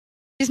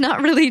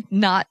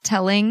not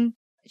telling.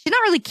 She's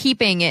not really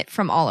keeping it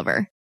from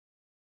Oliver,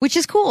 which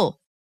is cool.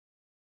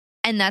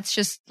 And that's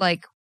just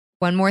like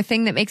one more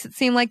thing that makes it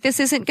seem like this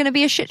isn't going to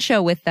be a shit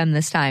show with them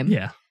this time.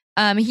 Yeah.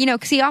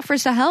 Because he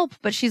offers to help,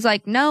 but she's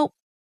like, no,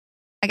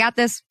 I got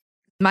this.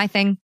 My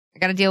thing. I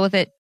got to deal with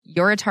it.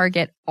 You're a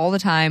target all the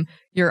time.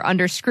 You're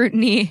under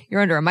scrutiny.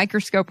 You're under a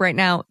microscope right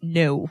now.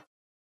 No.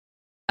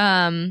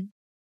 And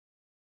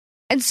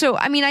so,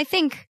 I mean, I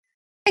think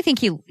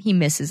he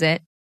misses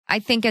it. I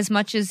think as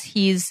much as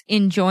he's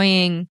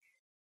enjoying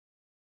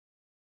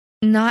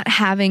not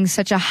having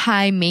such a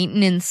high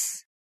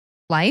maintenance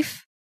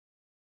life,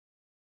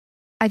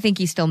 I think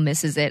he still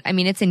misses it. I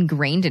mean, it's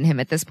ingrained in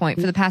him at this point.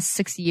 For the past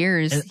 6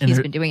 years,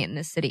 he's been doing it in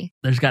this city.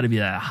 There's got to be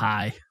that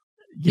high,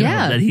 know,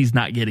 that he's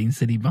not getting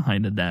sitting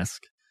behind a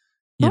desk.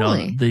 You know,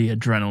 the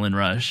adrenaline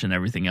rush and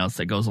everything else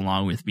that goes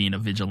along with being a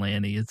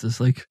vigilante. It's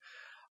just like,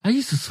 I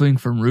used to swing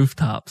from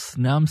rooftops.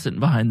 Now I'm sitting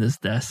behind this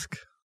desk.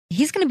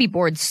 He's going to be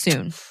bored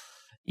soon.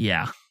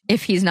 Yeah.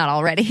 If he's not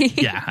already.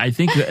 Yeah, I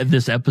think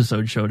this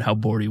episode showed how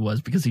bored he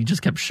was because he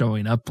just kept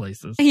showing up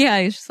places.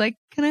 Yeah, he's just like,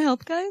 can I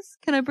help, guys?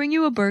 Can I bring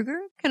you a burger?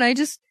 Can I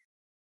just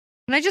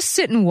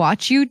sit and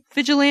watch you,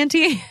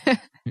 vigilante?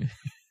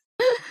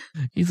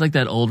 He's like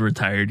that old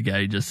retired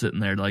guy just sitting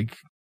there like,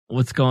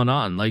 what's going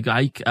on? Like,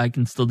 I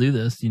can still do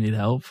this. You need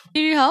help?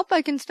 You need help?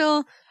 I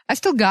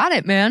still got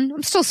it, man.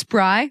 I'm still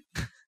spry.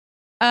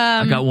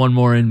 I got one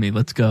more in me.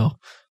 Let's go.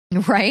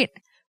 Right?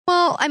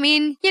 Well, I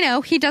mean,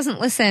 he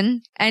doesn't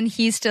listen, and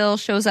he still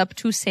shows up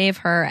to save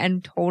her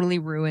and totally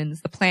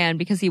ruins the plan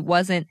because he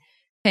wasn't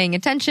paying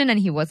attention and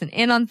he wasn't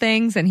in on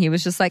things, and he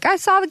was just like, I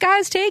saw the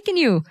guys taking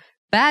you.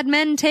 Bad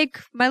men take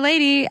my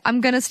lady.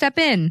 I'm going to step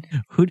in.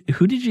 Who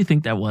did you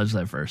think that was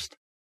at first?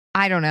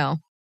 I don't know.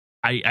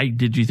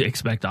 Did you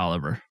expect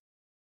Oliver?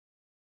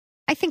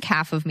 I think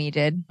half of me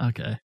did.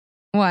 Okay.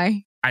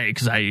 Why?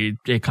 Because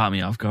it caught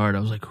me off guard. I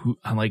was like, who?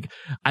 I'm like,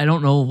 I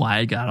don't know why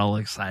I got all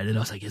excited. I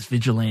was like, is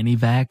Vigilante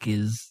back?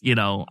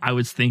 I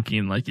was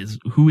thinking like,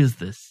 who is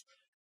this?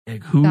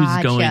 Like,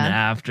 who's going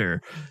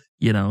after?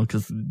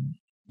 Because,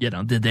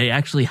 did they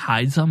actually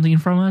hide something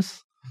from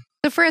us?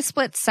 So for a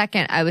split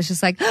second, I was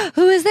just like,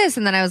 who is this?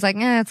 And then I was like,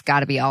 it's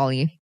got to be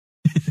Ollie.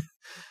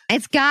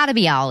 It's got to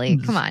be Ollie.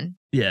 Come on.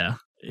 Yeah.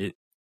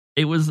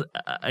 It was,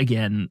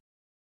 again,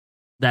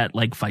 that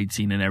like fight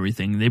scene and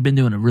everything. They've been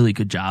doing a really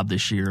good job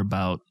this year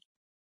about,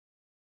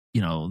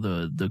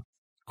 the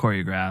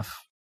choreograph.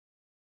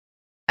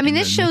 I mean,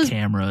 this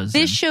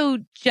show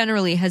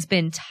generally has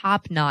been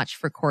top notch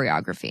for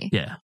choreography.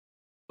 Yeah.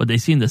 But they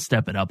seem to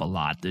step it up a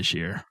lot this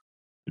year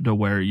to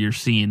where you're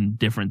seeing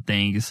different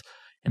things.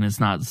 And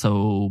it's not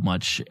so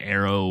much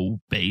arrow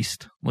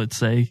based, let's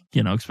say,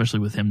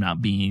 especially with him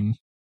not being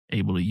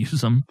able to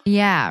use them.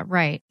 Yeah,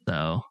 right.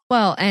 So,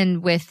 well,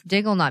 and with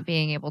Diggle not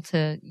being able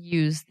to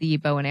use the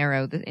bow and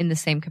arrow in the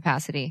same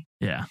capacity.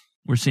 Yeah,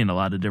 we're seeing a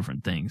lot of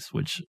different things,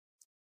 which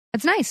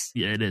it's nice.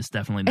 Yeah, it is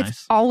definitely nice.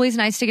 It's always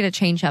nice to get a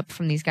change up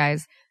from these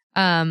guys.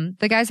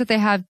 The guys that they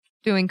have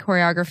doing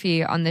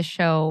choreography on this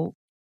show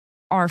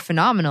are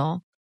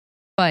phenomenal.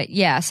 But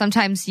yeah,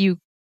 sometimes you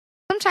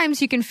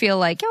can feel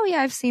like, oh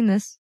yeah, I've seen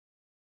this.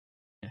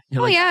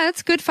 Yeah,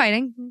 it's good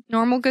fighting.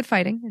 Normal good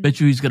fighting. Bet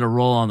you he's going to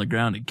roll on the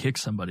ground and kick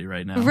somebody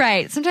right now.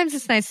 Right. Sometimes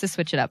it's nice to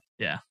switch it up.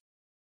 Yeah.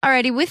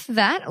 Alrighty, with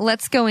that,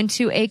 let's go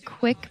into a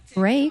quick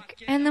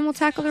break, and then we'll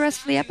tackle the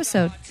rest of the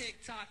episode.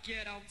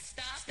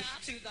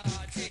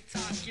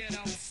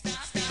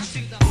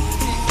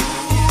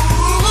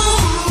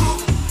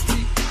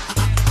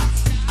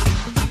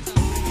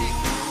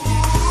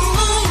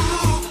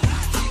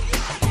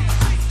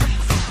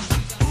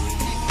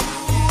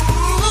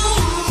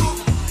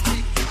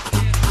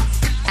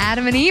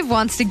 Adam and Eve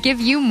wants to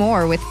give you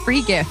more with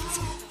free gifts.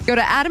 Go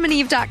to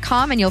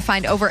adamandeve.com and you'll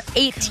find over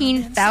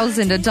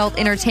 18,000 adult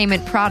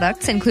entertainment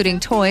products, including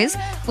toys,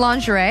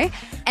 lingerie,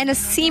 and a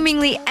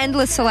seemingly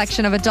endless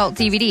selection of adult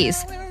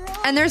DVDs.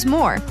 And there's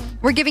more.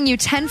 We're giving you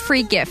 10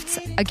 free gifts.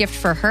 A gift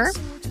for her,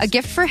 a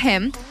gift for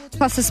him,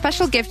 plus a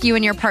special gift you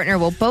and your partner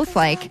will both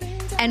like,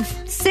 and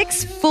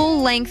 6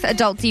 full-length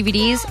adult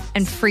DVDs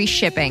and free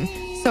shipping.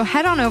 So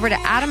head on over to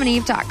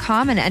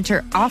adamandeve.com and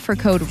enter offer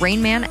code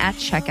RAINMAN at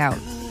checkout.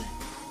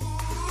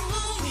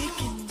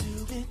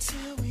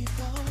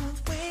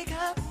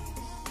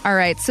 All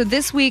right, so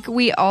this week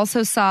we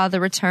also saw the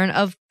return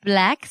of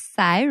Black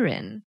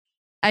Siren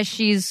as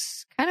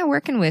she's kind of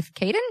working with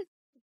Caden.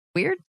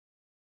 Weird.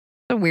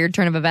 A weird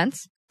turn of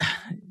events.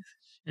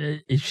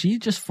 Is she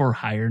just for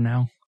hire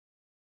now?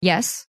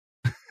 Yes.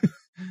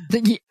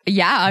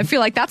 Yeah, I feel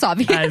like that's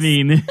obvious. I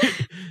mean,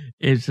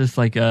 it's just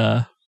like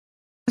a...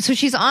 So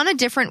she's on a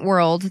different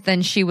world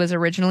than she was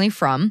originally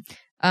from.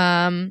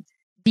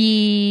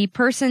 The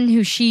person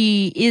who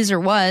she is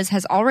or was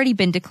has already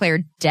been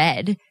declared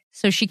dead.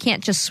 So she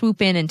can't just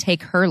swoop in and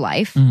take her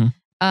life.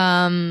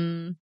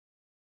 Mm-hmm.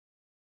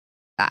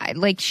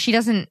 She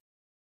doesn't...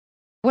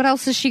 What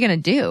else is she going to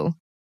do?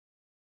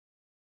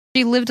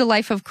 She lived a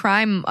life of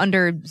crime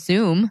under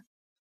Zoom.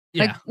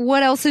 Yeah. Like,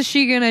 what else is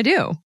she going to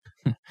do?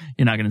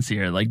 You're not going to see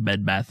her like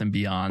Bed Bath &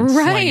 Beyond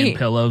right. slinging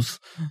pillows.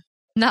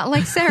 Not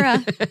like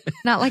Sarah.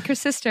 Not like her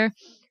sister.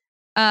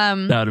 That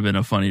would have been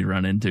a funny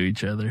run into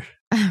each other.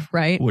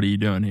 Right. What are you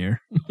doing here?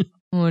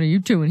 What are you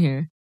doing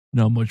here?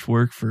 Not much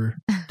work for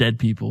dead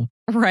people.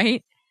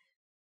 Right.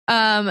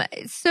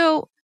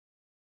 So,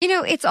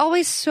 it's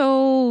always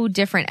so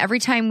different every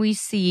time we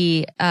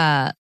see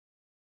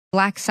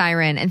Black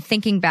Siren and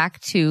thinking back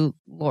to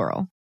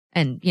Laurel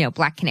and,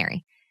 Black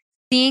Canary.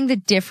 Seeing the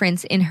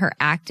difference in her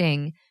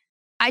acting,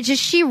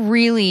 she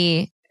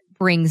really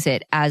brings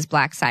it as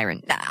Black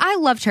Siren. I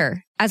loved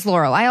her as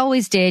Laurel. I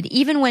always did.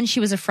 Even when she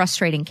was a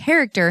frustrating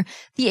character,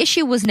 the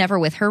issue was never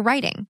with her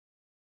writing.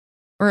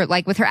 Or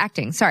like with her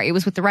acting. Sorry, it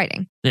was with the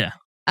writing. Yeah.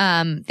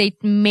 They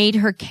made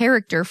her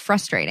character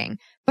frustrating,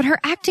 but her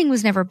acting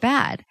was never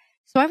bad.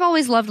 So I've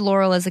always loved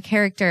Laurel as a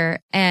character,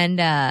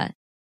 and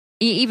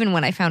even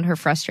when I found her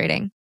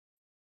frustrating.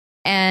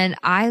 And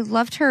I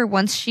loved her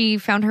once she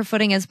found her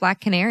footing as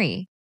Black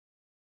Canary,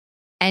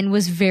 and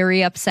was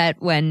very upset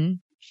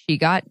when she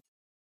got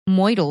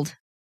moidled.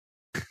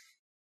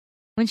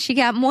 When she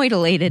got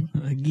moidulated.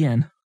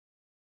 Again.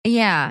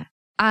 Yeah.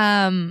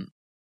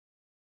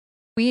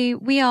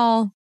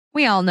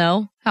 We all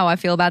know how I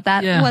feel about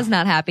that. Yeah. Was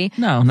not happy.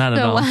 No, not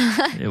at all.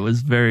 It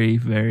was very,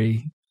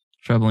 very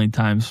troubling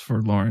times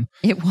for Lauren.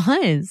 It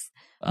was.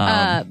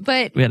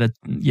 But we had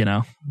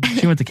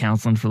she went to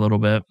counseling for a little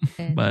bit,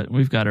 but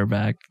we've got her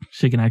back.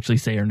 She can actually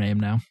say her name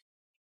now.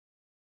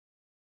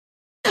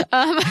 But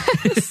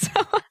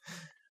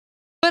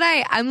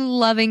I'm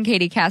loving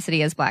Katie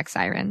Cassidy as Black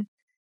Siren.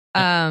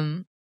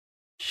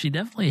 She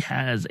definitely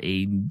has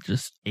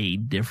just a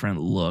different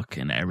look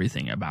and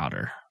everything about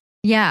her.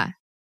 Yeah.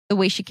 The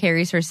way she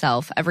carries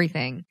herself,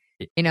 everything.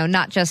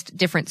 Not just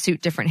different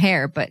suit, different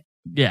hair, but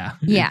yeah.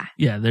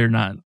 Yeah, they're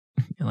not.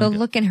 The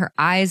look in her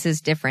eyes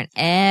is different.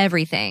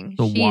 Everything.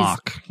 The She's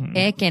walk.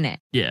 picking it.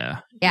 Yeah.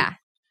 Yeah.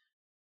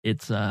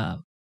 It's I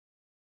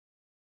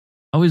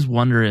always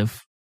wonder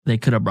if they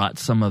could have brought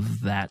some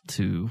of that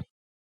to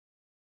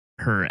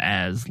her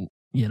as,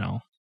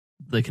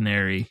 the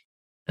Canary,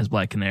 as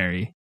Black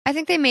Canary. I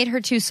think they made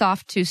her too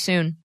soft too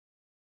soon.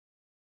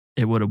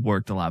 It would have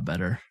worked a lot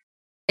better.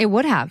 It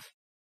would have.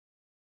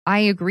 I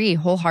agree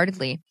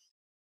wholeheartedly.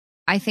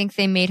 I think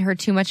they made her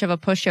too much of a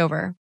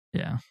pushover.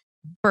 Yeah.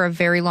 For a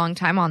very long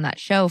time on that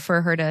show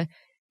for her to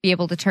be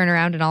able to turn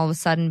around and all of a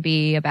sudden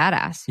be a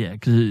badass. Yeah,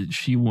 because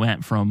she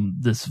went from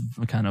this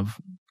kind of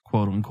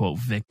quote unquote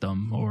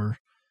victim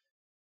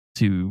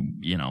to,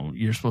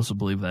 you're supposed to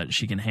believe that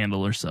she can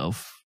handle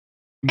herself.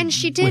 And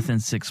she did. Within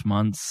 6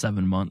 months,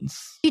 7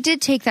 months. She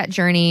did take that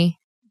journey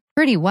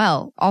pretty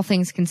well, all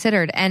things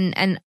considered.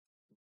 And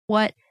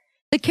what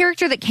the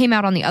character that came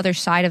out on the other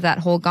side of that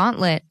whole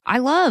gauntlet, I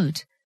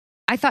loved.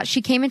 I thought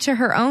she came into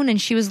her own and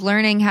she was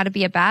learning how to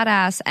be a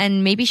badass,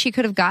 and maybe she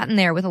could have gotten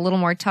there with a little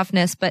more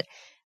toughness. But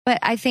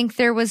I think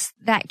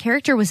that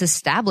character was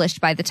established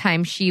by the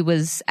time she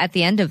was at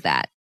the end of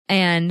that.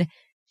 And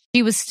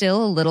she was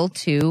still a little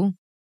too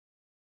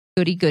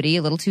goody-goody,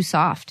 a little too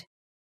soft.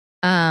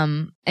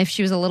 If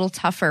she was a little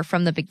tougher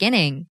from the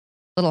beginning,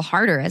 a little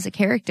harder as a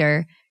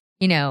character,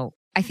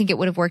 I think it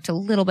would have worked a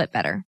little bit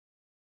better.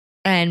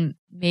 And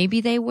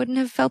maybe they wouldn't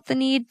have felt the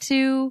need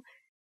to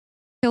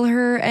kill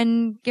her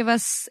and give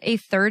us a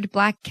third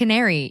Black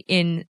Canary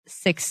in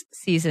 6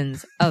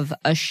 seasons of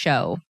a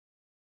show.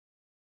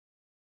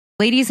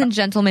 Ladies and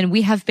gentlemen,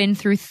 we have been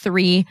through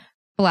 3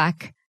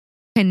 Black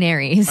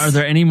Canaries. Are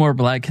there any more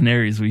Black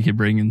Canaries we could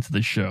bring into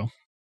the show?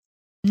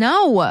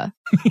 No.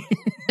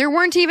 There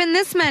weren't even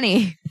this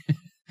many.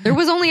 There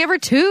was only ever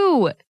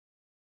 2.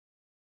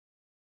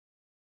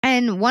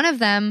 And one of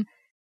them,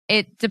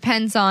 it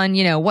depends on,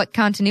 what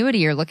continuity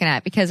you're looking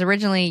at. Because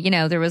originally,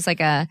 there was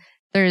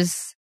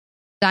there's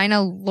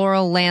Dinah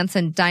Laurel Lance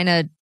and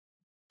Dinah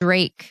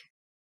Drake.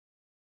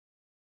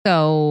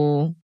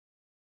 So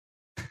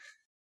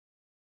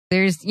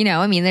there's,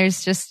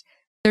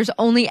 there's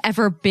only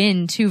ever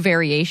been 2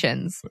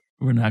 variations.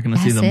 We're not going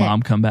to see the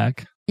mom come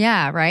back.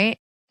 Yeah, right?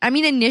 I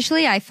mean,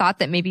 initially I thought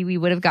that maybe we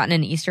would have gotten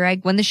an Easter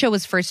egg. When the show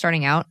was first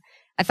starting out,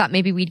 I thought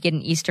maybe we'd get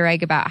an Easter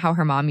egg about how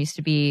her mom used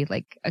to be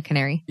like a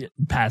canary. Yeah,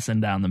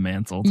 passing down the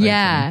mantle.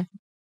 Yeah. Thing.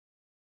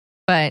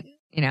 But,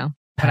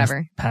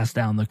 whatever. Pass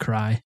down the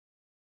cry.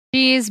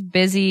 She's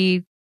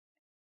busy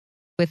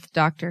with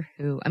Doctor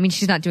Who. I mean,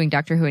 she's not doing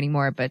Doctor Who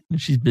anymore, but...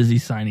 She's busy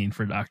signing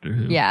for Doctor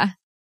Who. Yeah.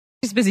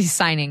 She's busy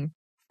signing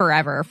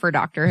forever for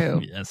Doctor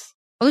Who. Yes.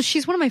 Well,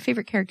 she's one of my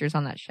favorite characters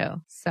on that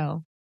show.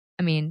 So,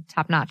 I mean,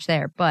 top notch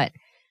there. But,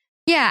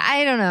 yeah,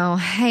 I don't know.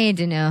 I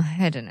don't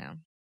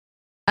know.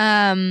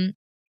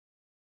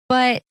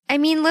 But I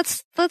mean,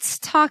 let's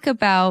talk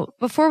about,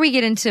 before we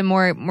get into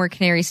more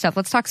Canary stuff,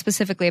 let's talk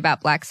specifically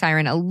about Black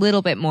Siren a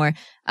little bit more.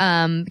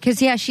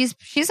 Because yeah,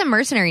 she's a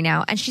mercenary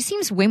now, and she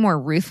seems way more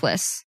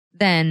ruthless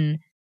than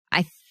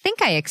I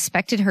think I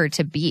expected her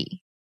to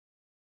be.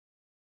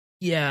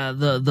 Yeah,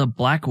 the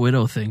Black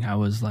Widow thing, I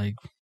was like,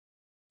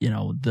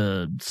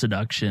 the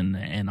seduction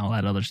and all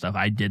that other stuff,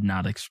 I did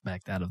not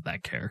expect out of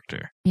that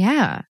character.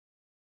 Yeah.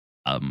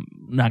 I'm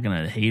not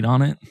gonna hate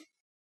on it.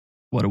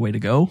 What a way to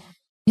go.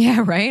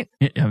 Yeah, right?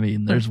 I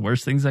mean, there's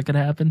worse things that could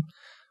happen.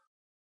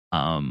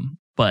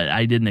 But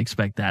I didn't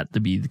expect that to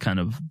be kind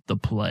of the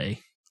play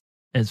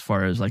as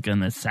far as like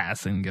an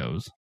assassin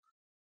goes.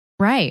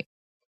 Right.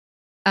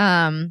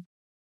 And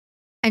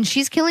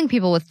she's killing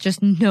people with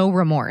just no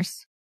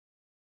remorse.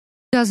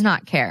 Does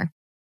not care.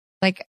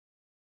 Like,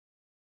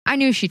 I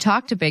knew she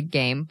talked a big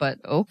game, but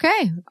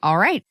okay. All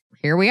right.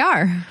 Here we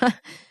are.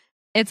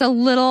 It's a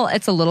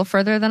little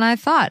further than I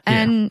thought.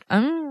 Yeah. And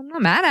I'm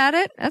not mad at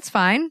it. That's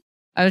fine.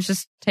 I was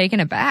just taken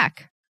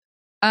aback.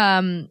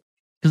 Because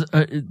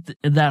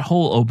that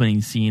whole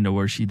opening scene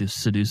where she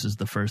just seduces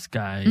the first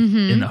guy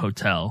in the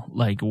hotel,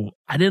 like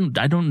I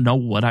don't know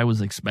what I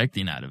was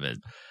expecting out of it.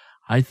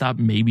 I thought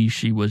maybe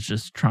she was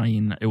just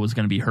trying, it was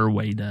going to be her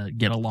way to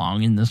get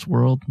along in this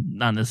world,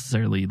 not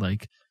necessarily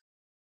like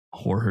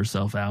whore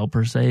herself out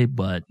per se,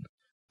 but.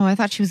 Oh, I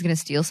thought she was going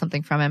to steal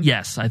something from him.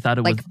 Yes, I thought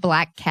it was like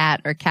Black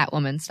Cat or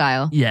Catwoman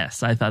style.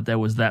 Yes, I thought that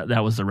was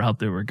the route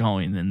they were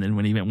going, and then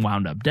when he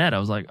wound up dead, I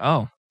was like,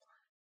 oh,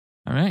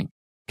 all right,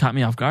 caught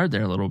me off guard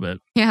there a little bit.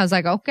 Yeah, I was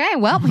like, okay,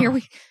 well, here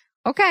we,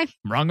 okay,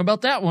 I'm wrong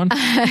about that one.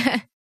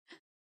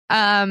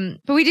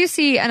 But we do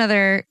see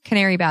another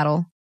canary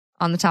battle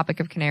on the topic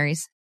of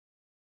canaries.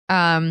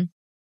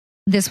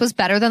 This was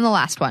better than the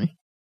last one.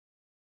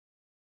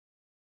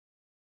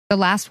 The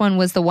last one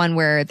was the one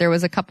where there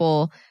was a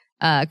couple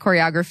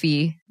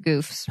choreography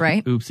goofs,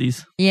 right?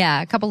 Oopsies.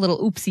 Yeah, a couple little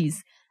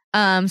oopsies.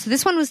 So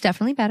this one was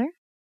definitely better.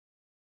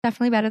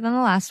 Definitely better than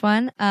the last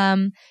one.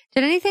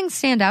 Did anything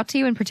stand out to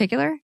you in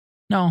particular?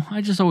 No,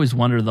 I just always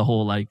wonder the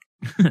whole, like,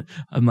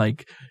 I'm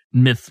like,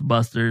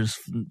 Mythbusters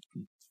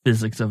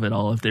physics of it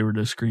all, if they were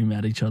to scream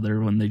at each other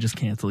when they just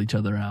cancel each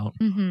other out.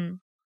 Mm-hmm.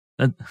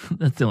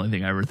 That's the only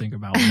thing I ever think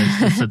about when they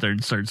just sit there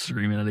and start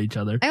screaming at each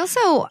other. I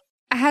also,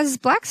 has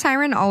Black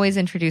Siren always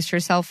introduced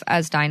herself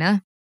as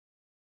Dinah?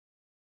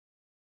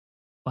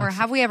 Or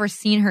have we ever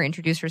seen her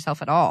introduce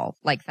herself at all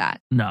like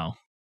that? No.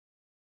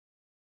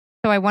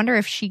 So I wonder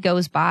if she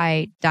goes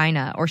by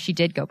Dinah, or she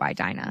did go by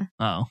Dinah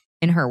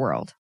in her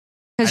world.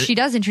 Because she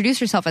does introduce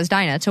herself as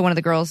Dinah to one of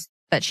the girls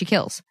that she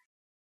kills.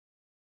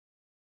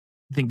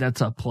 You think that's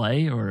a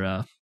play,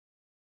 or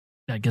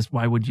I guess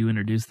why would you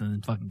introduce them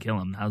and fucking kill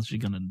them? How's she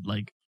gonna,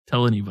 like,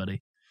 tell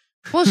anybody?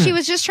 Well, she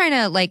was just trying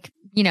to, like,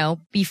 you know,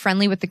 be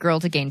friendly with the girl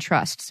to gain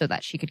trust so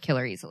that she could kill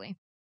her easily.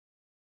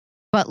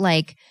 But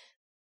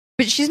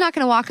she's not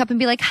going to walk up and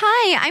be like,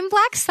 "Hi, I'm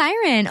Black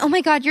Siren. Oh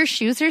my God, your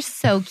shoes are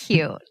so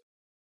cute.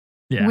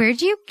 Yeah.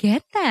 Where'd you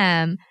get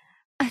them?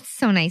 It's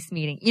so nice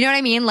meeting." You know what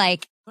I mean?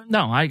 Like,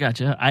 no, I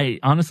gotcha. I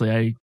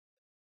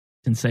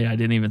can say I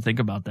didn't even think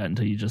about that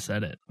until you just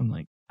said it. I'm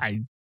like,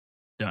 I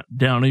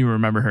don't even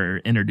remember her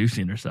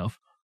introducing herself.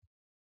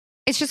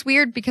 It's just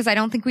weird because I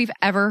don't think we've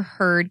ever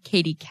heard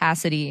Katie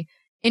Cassidy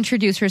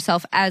introduce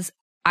herself as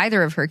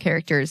either of her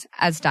characters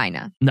as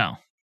Dinah. No.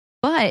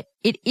 But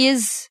it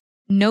is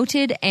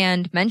noted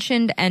and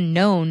mentioned and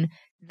known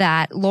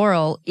that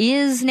Laurel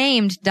is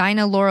named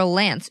Dinah Laurel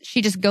Lance.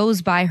 She just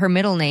goes by her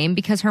middle name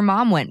because her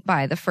mom went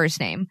by the first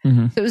name.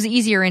 Mm-hmm. So it was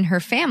easier in her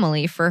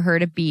family for her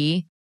to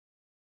be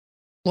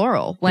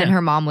Laurel when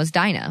her mom was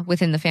Dinah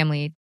within the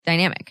family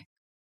dynamic.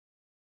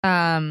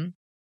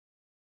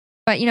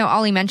 But, you know,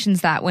 Ollie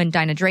mentions that when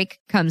Dinah Drake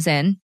comes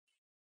in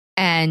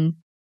and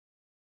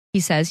he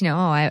says, you know,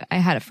 "Oh, I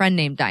had a friend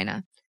named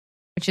Dinah,"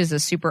 which is a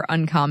super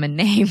uncommon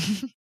name.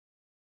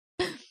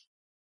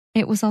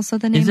 It was also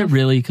the name. Is it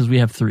really? Because we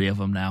have 3 of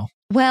them now.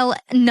 Well,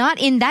 not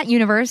in that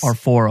universe. Or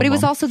 4 of them. But it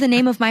was also the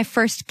name of my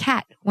first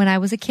cat when I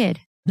was a kid.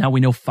 Now we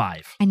know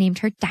 5. I named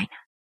her Dinah.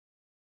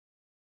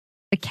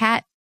 The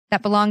cat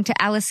that belonged to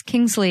Alice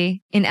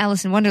Kingsley in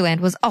Alice in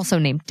Wonderland was also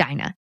named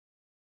Dinah.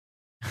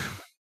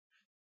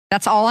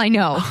 That's all I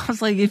know. I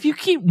was like, if you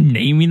keep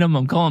naming them,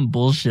 I'm calling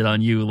bullshit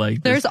on you.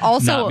 Like, there's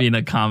also not being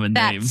a common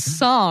that name.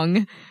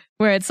 Song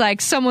where it's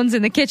like someone's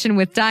in the kitchen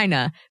with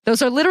Dinah.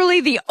 Those are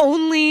literally the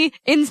only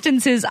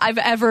instances I've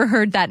ever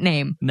heard that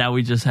name. Now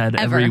we just had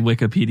every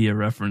Wikipedia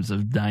reference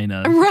of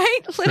Dinah. Right?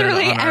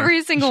 Literally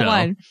every single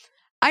one.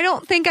 I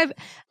don't think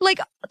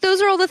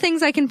those are all the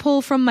things I can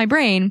pull from my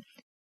brain,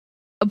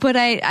 but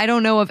I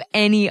don't know of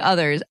any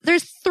others.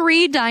 There's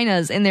 3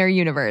 Dinahs in their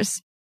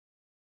universe.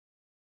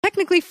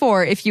 Technically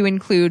 4 if you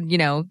include, you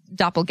know,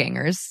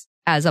 doppelgangers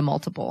as a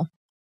multiple.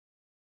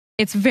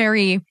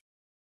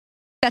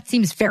 That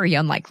seems very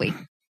unlikely.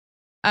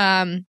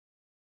 All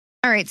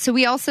right, so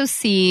we also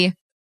see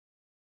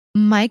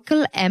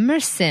Michael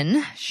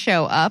Emerson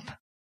show up.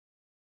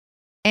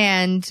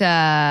 And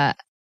I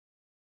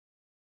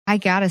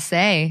gotta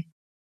say,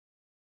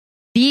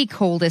 the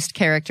coldest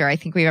character I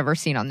think we've ever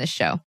seen on this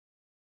show.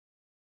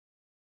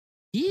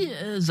 He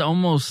is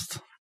almost,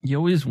 you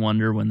always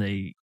wonder when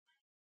the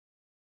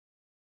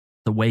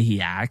way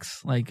he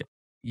acts, like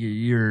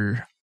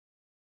you're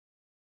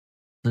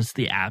just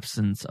the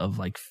absence of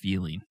like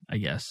feeling, I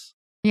guess.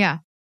 Yeah.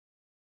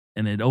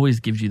 And it always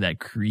gives you that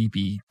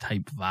creepy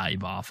type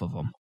vibe off of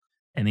him.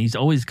 And he's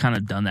always kind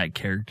of done that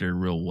character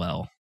real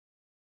well.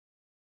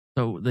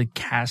 So the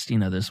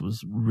casting of this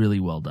was really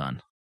well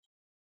done.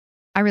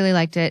 I really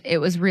liked it. It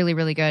was really,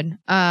 really good.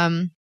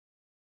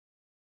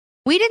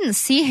 We didn't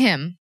see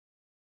him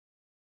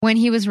when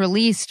he was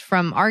released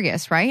from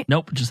Argus, right?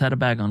 Nope, just had a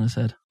bag on his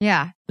head.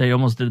 Yeah. They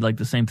almost did like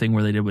the same thing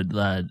where they did with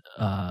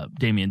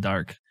Damien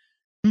Dark,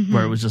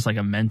 where it was just like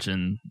a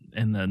mention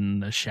and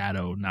then a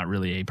shadow, not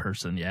really a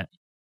person yet.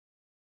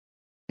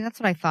 That's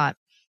what I thought.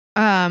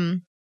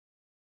 And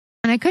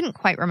I couldn't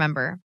quite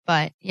remember,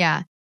 but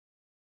yeah.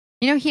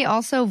 You know, he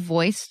also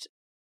voiced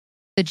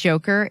the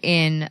Joker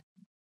in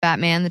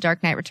Batman: The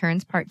Dark Knight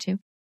Returns Part 2.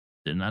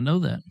 Did not know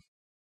that. I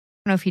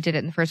don't know if he did it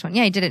in the first one.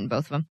 Yeah, he did it in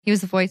both of them. He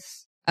was the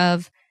voice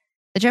of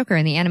the Joker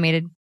in the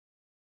animated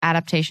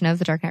adaptation of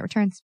The Dark Knight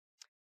Returns.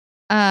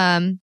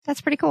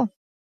 That's pretty cool.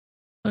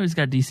 Oh, he's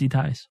got DC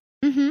ties.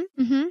 You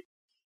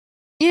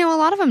know, a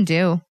lot of them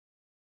do.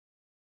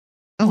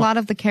 A lot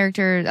of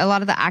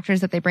the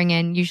actors that they bring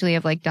in usually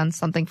have like done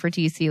something for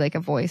DC, like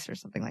a voice or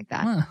something like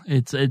that.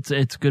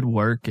 It's good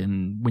work,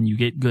 and when you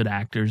get good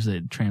actors,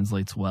 it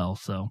translates well.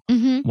 So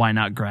why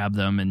not grab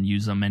them and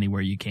use them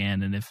anywhere you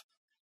can? And if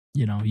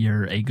you know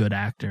you're a good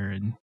actor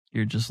and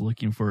you're just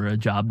looking for a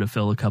job to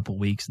fill a couple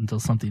weeks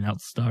until something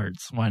else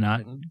starts, why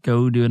not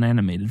go do an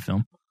animated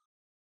film?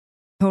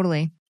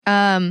 Totally.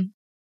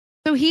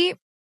 So he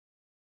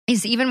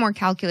is even more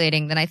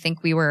calculating than I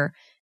think we were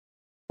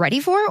ready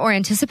for or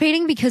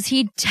anticipating, because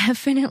he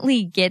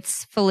definitely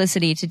gets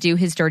Felicity to do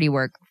his dirty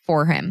work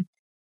for him.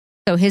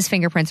 So his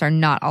fingerprints are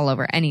not all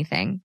over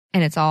anything,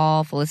 and it's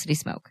all Felicity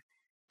Smoke.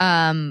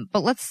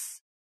 But let's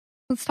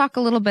let's talk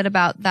a little bit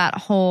about that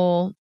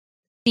whole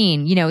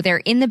scene. You know, they're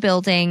in the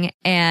building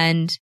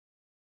and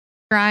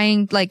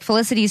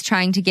Felicity's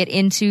trying to get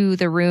into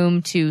the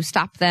room to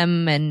stop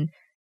them and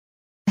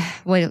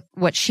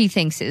what she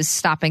thinks is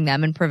stopping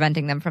them and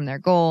preventing them from their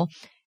goal.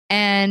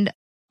 And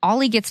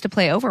Ollie gets to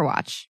play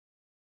Overwatch.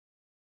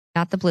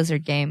 Not the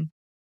Blizzard game,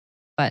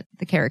 but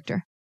the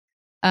character.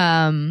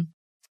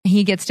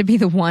 He gets to be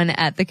the one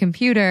at the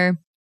computer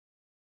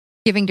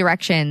giving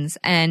directions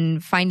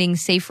and finding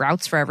safe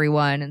routes for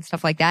everyone and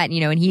stuff like that.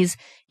 You know, and he's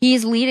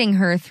leading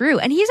her through,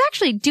 and he's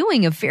actually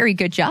doing a very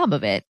good job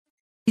of it.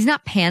 He's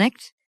not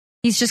panicked.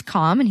 He's just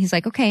calm, and he's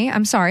like, okay,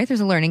 I'm sorry.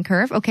 There's a learning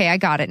curve. Okay, I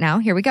got it now.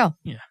 Here we go.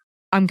 Yeah.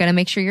 I'm going to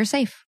make sure you're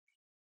safe.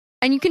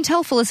 And you can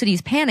tell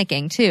Felicity's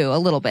panicking too, a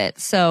little bit.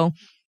 So,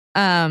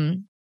 because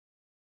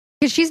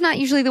she's not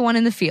usually the one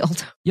in the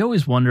field. You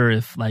always wonder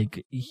if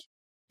like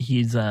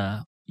he's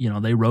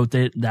they wrote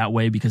it that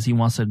way because he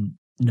wants to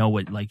know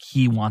what like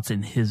he wants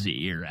in his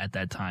ear at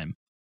that time.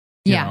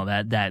 You know,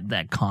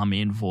 that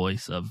calming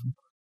voice of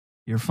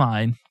you're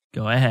fine,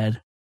 go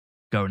ahead,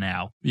 go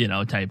now,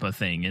 type of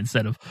thing,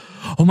 instead of,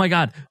 oh my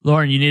God,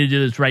 Lauren, you need to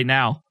do this right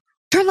now.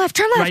 Turn left.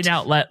 Right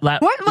now. What? My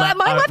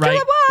left,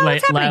 right,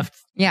 what's happening? left.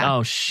 Yeah.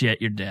 Oh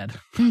shit, you're dead.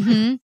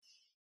 Mm-hmm.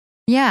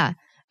 Yeah.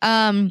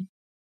 And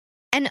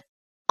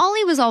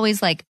Ollie was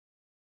always like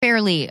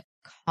fairly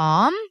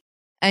calm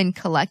and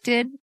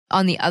collected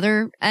on the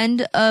other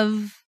end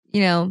of,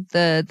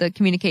 the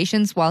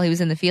communications while he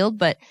was in the field.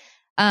 But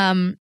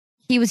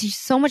he was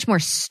so much more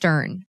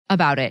stern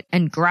about it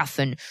and gruff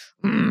and,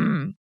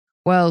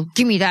 well,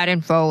 give me that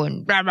info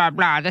and blah, blah,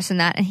 blah, this and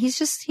that. And he's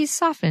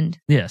softened.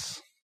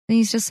 Yes. And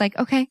he's just like,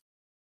 okay,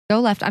 go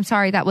left. I'm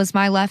sorry, that was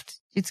my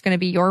left. It's going to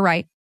be your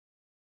right.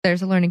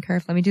 There's a learning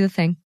curve. Let me do the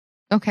thing.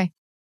 Okay,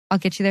 I'll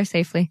get you there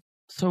safely.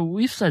 So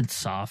we've said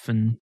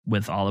soften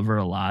with Oliver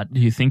a lot.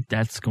 Do you think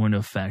that's going to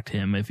affect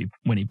him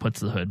when he puts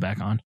the hood back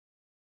on?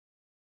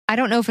 I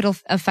don't know if it'll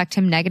affect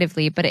him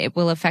negatively, but it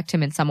will affect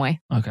him in some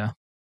way. Okay.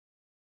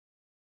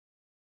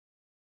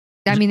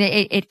 I mean,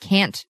 it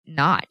can't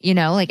not,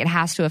 it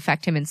has to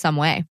affect him in some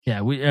way. Yeah,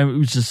 it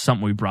was just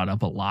something we brought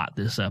up a lot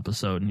this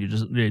episode, and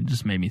it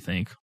just made me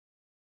think.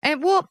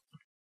 And well,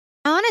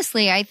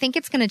 honestly, I think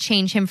it's going to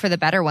change him for the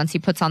better once he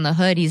puts on the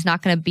hood. He's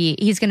going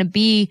to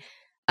be,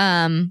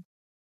 I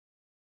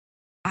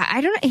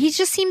don't know. He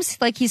just seems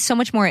like he's so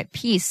much more at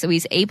peace. So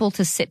he's able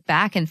to sit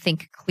back and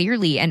think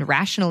clearly and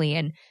rationally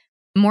and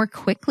more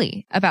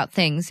quickly about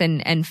things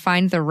and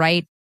find the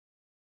right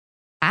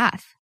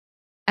path.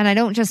 And I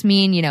don't just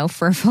mean,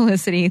 for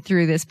Felicity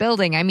through this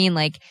building. I mean,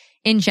 like,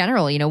 in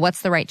general,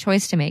 what's the right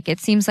choice to make? It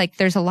seems like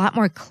there's a lot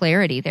more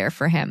clarity there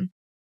for him.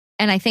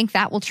 And I think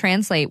that will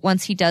translate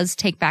once he does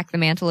take back the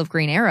mantle of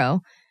Green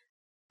Arrow.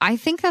 I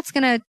think that's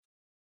going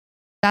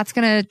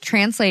to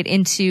translate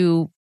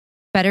into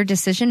better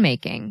decision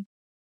making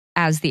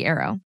as the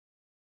Arrow.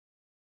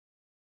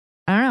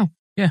 I don't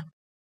know.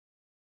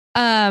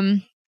 Yeah.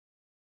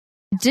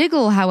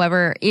 Diggle,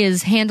 however,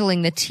 is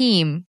handling the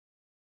team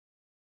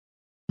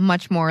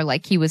much more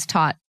like he was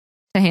taught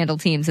to handle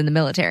teams in the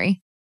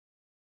military.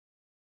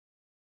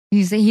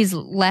 He's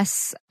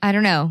less, I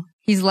don't know,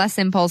 he's less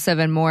impulsive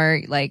and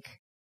more like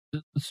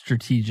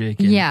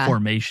strategic and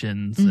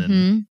formations.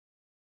 And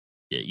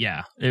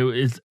yeah, it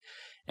is.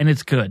 And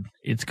it's good.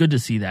 It's good to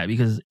see that,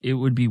 because it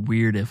would be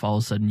weird if all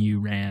of a sudden you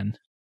ran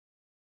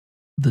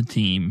the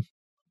team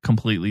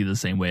completely the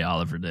same way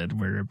Oliver did,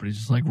 where everybody's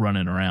just like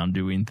running around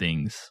doing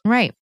things.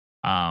 Right.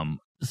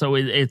 So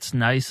it's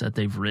nice that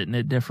they've written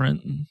it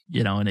different,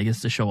 and it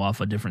gets to show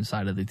off a different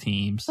side of the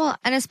teams. Well,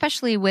 and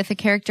especially with a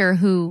character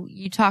who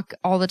you talk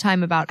all the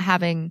time about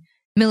having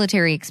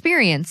military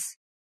experience,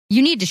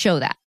 you need to show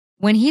that.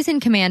 When he's in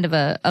command of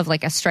a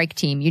strike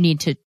team, you need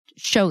to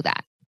show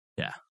that.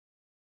 Yeah.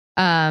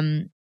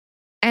 And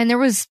there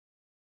was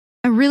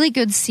a really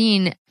good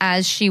scene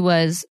as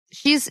she's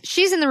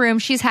in the room,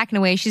 she's hacking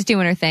away, she's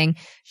doing her thing,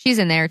 she's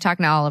in there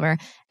talking to Oliver,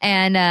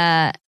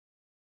 and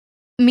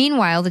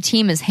meanwhile the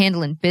team is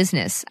handling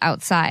business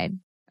outside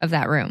of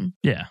that room.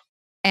 Yeah.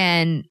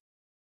 And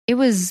that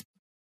was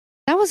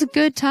a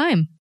good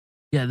time.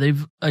 Yeah,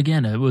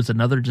 it was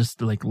another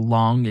just like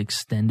long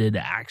extended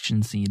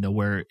action scene to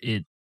where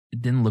it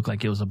didn't look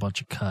like it was a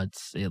bunch of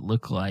cuts. It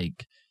looked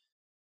like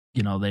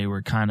they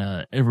were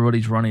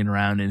everybody's running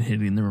around and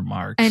hitting the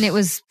marks. And it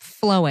was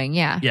flowing,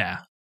 yeah. Yeah.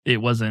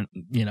 It wasn't,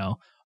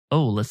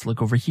 oh, let's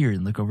look over here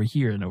and look over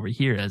here and over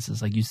here. It's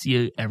just like you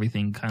see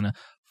everything kind of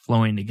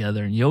flowing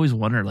together. And you always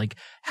wonder, like,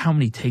 how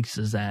many takes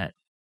is that,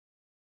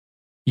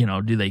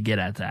 do they get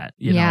at that?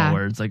 You know,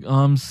 where it's like,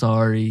 oh, I'm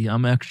sorry,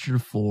 I'm extra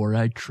 4.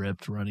 I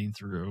tripped running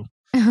through.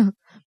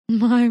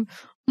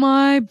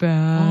 my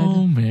bad.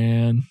 Oh,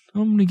 man.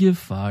 I'm going to get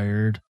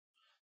fired.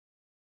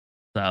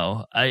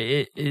 So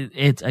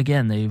it's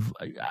again,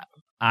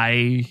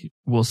 I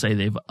will say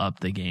they've upped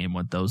the game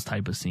with those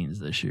type of scenes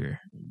this year.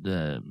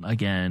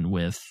 Again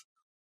with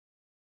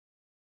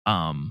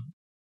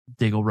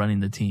Diggle running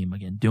the team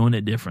again, doing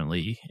it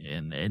differently,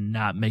 and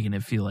not making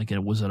it feel like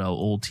it was an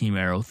old Team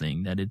Arrow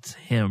thing. That it's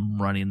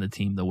him running the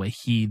team the way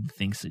he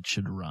thinks it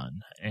should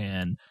run,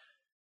 and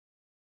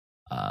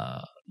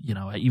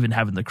even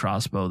having the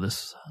crossbow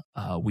this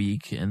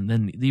week, and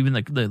then even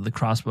the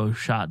crossbow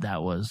shot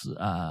that was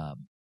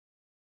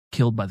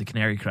killed by the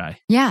canary cry.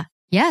 Yeah.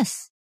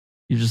 Yes.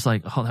 You're just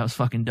like, oh, that was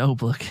fucking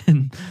dope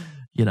looking,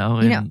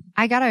 And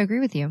I gotta agree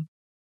with you.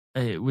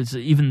 It was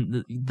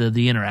even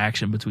the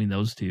interaction between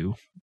those two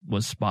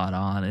was spot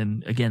on,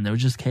 and again, there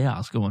was just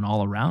chaos going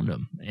all around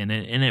him, and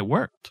it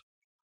worked.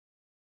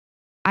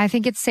 I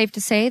think it's safe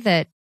to say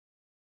that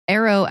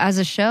Arrow as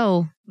a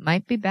show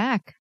might be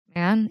back,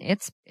 man.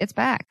 It's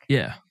back.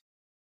 Yeah.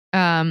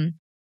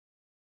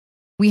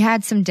 We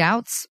had some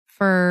doubts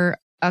for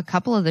a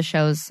couple of the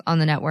shows on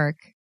the network,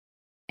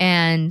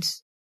 and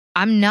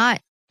I'm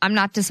not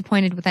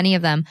disappointed with any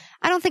of them.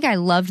 I don't think I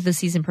loved the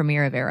season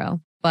premiere of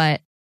Arrow,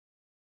 but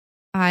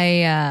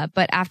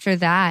after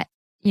that,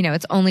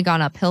 it's only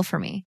gone uphill for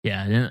me.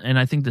 Yeah, and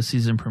I think the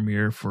season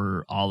premiere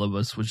for all of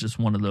us was just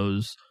one of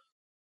those,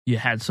 you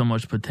had so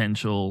much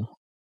potential,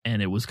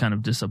 and it was kind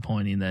of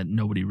disappointing that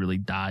nobody really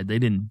died. They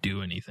didn't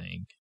do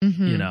anything,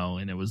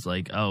 and it was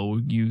like, oh,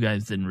 you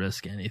guys didn't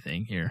risk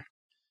anything here.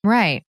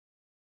 Right.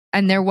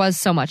 And there was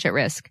so much at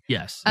risk.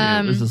 Yes.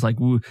 It was just like,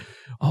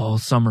 all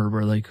summer,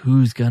 we're like,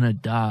 who's going to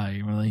die?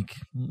 And we're like,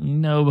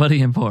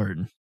 nobody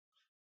important.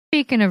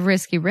 Speaking of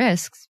risky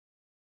risks.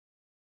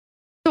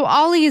 So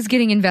Ollie is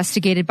getting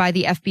investigated by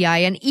the FBI.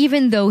 And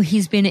even though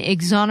he's been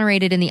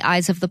exonerated in the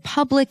eyes of the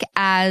public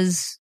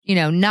as,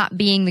 not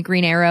being the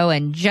Green Arrow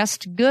and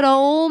just good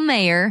old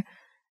Mayor,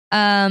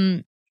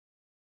 there's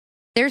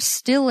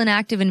still an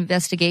active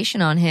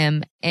investigation on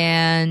him.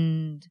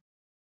 And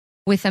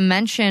with a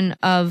mention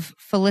of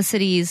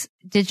Felicity's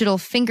digital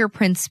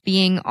fingerprints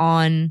being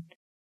on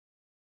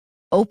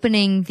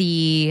opening up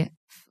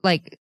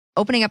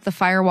the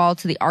firewall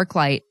to the arc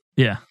light.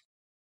 Yeah.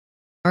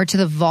 Or to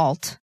the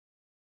vault.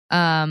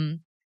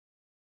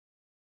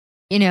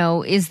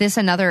 Is this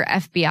another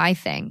FBI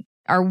thing?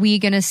 Are we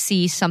going to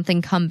see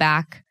something come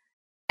back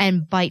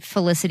and bite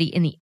Felicity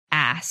in the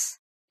ass?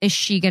 Is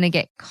she going to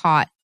get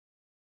caught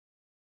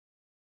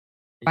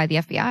by the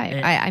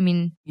FBI? I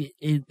mean,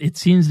 it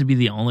seems to be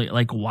the only,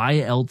 why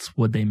else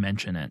would they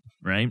mention it,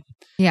 right?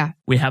 Yeah.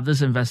 We have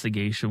this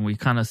investigation. We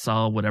kind of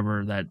saw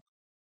whatever that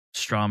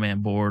straw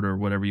man board or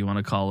whatever you want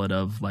to call it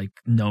of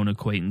known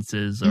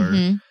acquaintances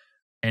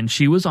and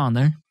she was on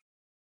there.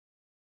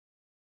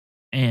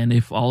 And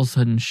if all of a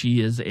sudden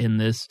she is in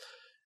this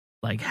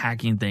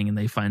hacking thing and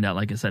they find out,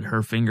 like I said,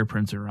 her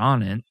fingerprints are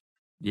on it,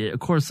 of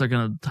course they're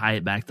going to tie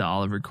it back to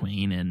Oliver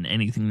Queen and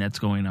anything that's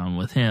going on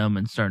with him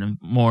and start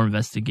more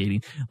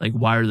investigating.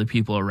 Why are the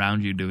people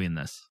around you doing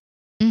this?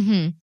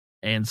 Mm-hmm.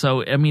 And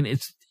so, I mean,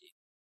 it's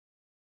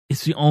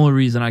the only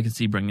reason I can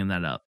see bringing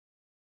that up.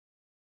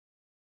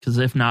 Because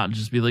if not,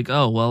 just be like,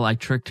 oh, well, I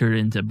tricked her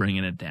into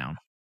bringing it down.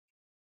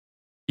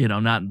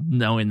 Not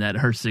knowing that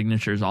her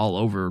signature is all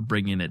over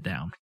bringing it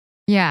down.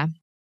 Yeah.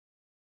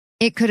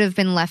 It could have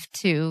been left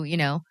to,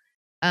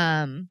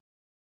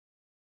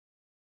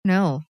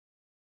 no.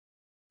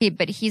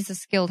 But he's a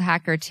skilled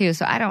hacker too,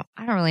 so I don't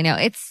really know.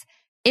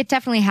 It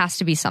definitely has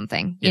to be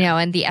something,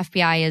 and the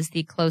FBI is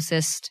the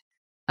closest,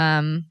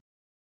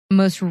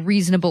 most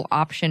reasonable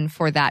option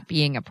for that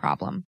being a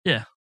problem.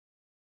 Yeah.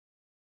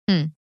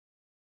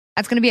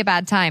 That's going to be a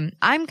bad time.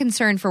 I'm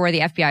concerned for where the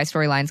FBI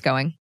storyline's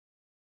going.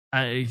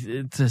 The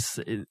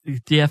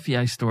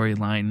FBI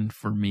storyline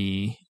for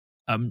me,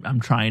 I'm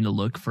trying to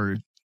look for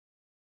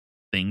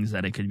things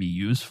that it could be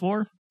used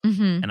for.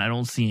 Mm-hmm. And I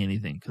don't see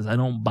anything because I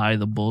don't buy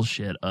the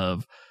bullshit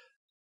of,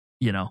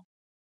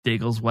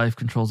 Diggle's wife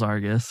controls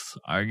Argus.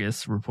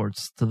 Argus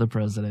reports to the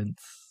president.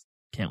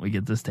 Can't we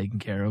get this taken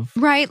care of?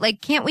 Right.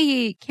 Can't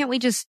we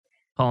just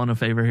call in a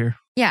favor here?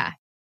 Yeah.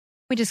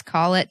 We just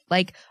call it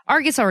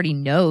Argus already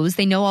knows.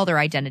 They know all their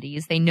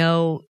identities. They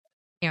know,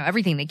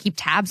 everything. They keep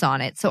tabs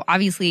on it. So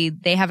obviously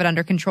they have it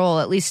under control,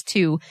 at least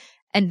to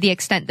the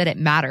extent that it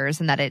matters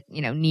and that it,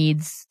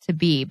 needs to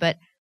be. But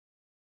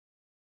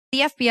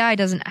the FBI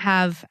doesn't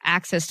have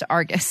access to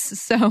Argus,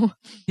 so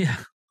yeah,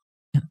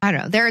 I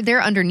don't know.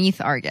 They're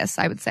underneath Argus,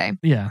 I would say.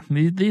 Yeah,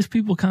 these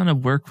people kind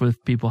of work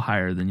with people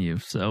higher than you,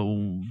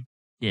 so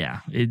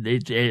yeah,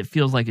 it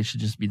feels like it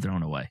should just be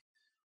thrown away.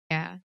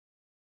 Yeah,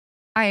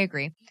 I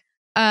agree.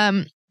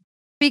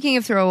 Speaking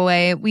of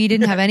throwaway, we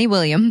didn't have any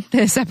William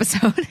this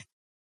episode.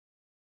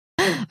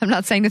 I'm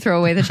not saying to throw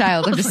away the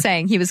child. I'm just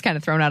saying he was kind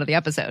of thrown out of the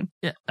episode.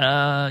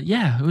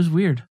 Yeah, it was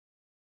weird.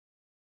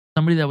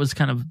 Somebody that was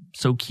kind of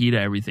so key to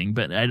everything,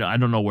 but I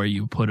don't know where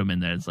you put him in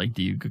there. It's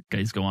do you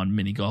guys go on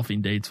mini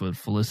golfing dates with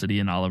Felicity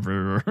and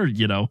Oliver, or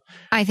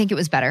I think it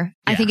was better.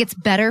 Yeah. I think it's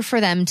better for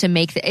them to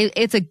make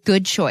it's a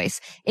good choice.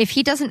 If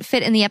he doesn't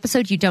fit in the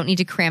episode, you don't need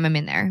to cram him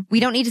in there.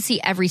 We don't need to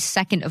see every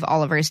second of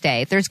Oliver's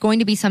day. There's going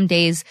to be some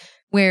days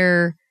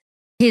where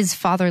his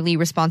fatherly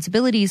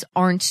responsibilities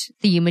aren't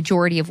the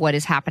majority of what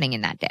is happening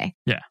in that day.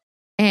 Yeah.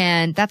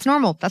 And that's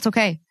normal. That's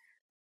okay.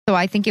 So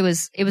I think it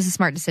was a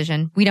smart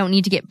decision. We don't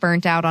need to get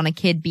burnt out on a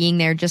kid being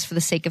there just for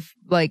the sake of,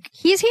 like,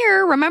 he's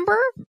here, remember?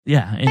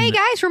 Yeah. Hey,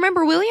 guys,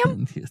 remember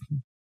William?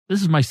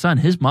 This is my son.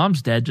 His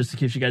mom's dead, just in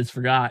case you guys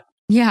forgot.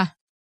 Yeah.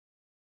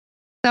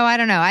 So I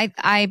don't know.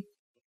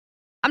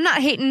 I'm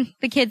not hating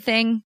the kid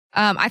thing.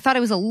 I thought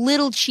it was a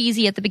little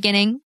cheesy at the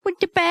beginning. But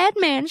the bad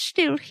man's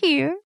still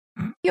here.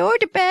 You're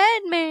the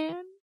bad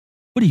man.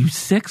 What are you,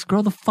 6?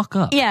 Grow the fuck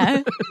up.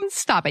 Yeah.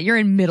 Stop it. You're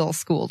in middle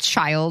school,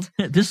 child.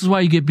 This is why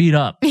you get beat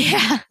up.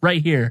 Yeah.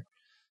 Right here.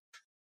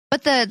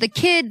 But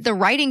the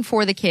writing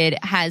for the kid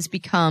has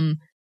become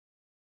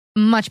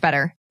much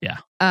better. Yeah.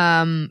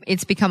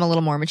 It's become a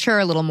little more mature,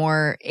 a little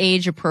more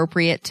age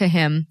appropriate to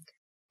him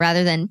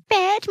rather than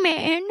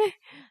Batman.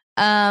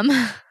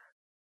 And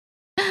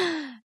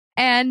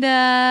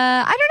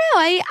I don't know.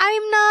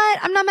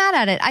 I'm not mad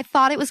at it. I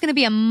thought it was going to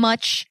be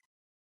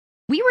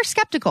we were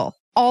skeptical.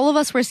 All of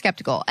us were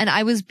skeptical, and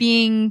I was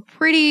being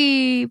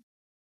pretty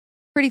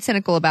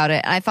cynical about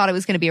it. And I thought it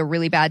was going to be a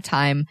really bad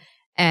time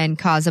and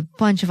cause a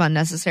bunch of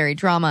unnecessary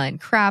drama and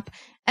crap.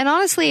 And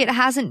honestly, it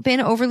hasn't been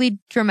overly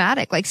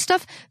dramatic. Like,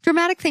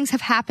 dramatic things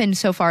have happened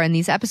so far in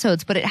these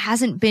episodes, but it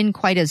hasn't been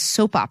quite as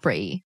soap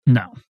opera-y.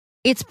 No.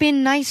 It's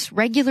been nice,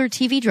 regular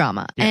TV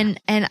drama. Yeah.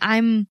 And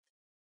I'm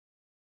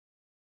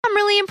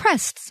really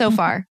impressed so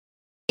far.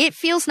 It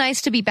feels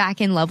nice to be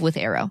back in love with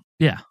Arrow.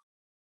 Yeah.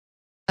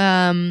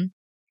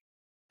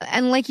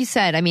 And like you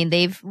said, I mean,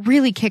 they've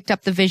really kicked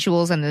up the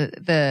visuals and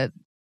the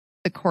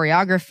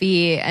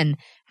choreography and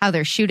how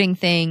they're shooting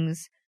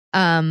things.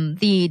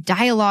 The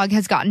dialogue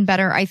has gotten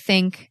better, I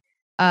think.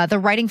 The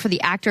writing for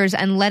the actors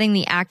and letting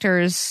the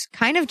actors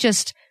kind of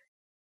just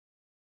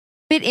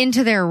fit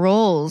into their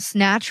roles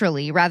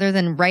naturally rather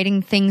than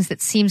writing things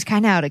that seems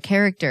kind of out of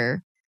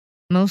character,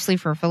 mostly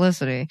for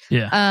Felicity.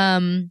 Yeah.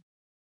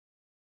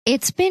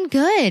 It's been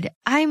good.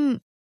 I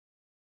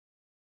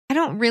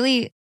don't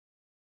really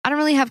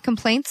have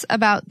complaints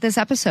about this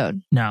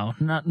episode. No,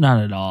 not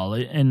at all.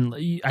 And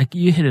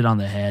you hit it on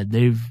the head.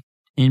 They've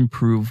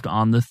improved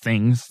on the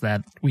things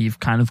that we've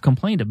kind of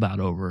complained about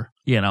over,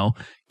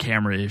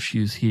 camera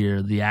issues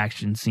here, the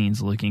action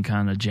scenes looking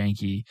kind of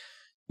janky,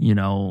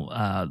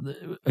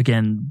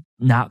 again,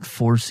 not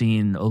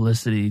forcing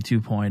Olicity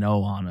 2.0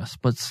 on us,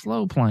 but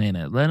slow playing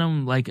it. Let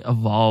them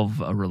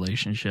evolve a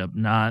relationship,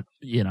 not,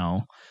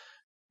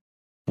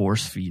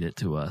 force feed it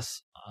to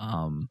us.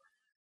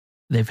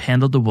 They've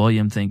handled the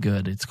William thing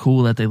good. It's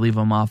cool that they leave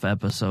him off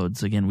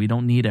episodes. Again, we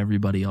don't need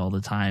everybody all the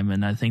time.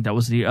 And I think that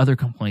was the other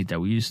complaint that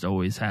we used to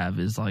always have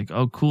is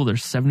oh, cool,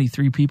 there's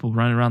 73 people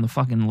running around the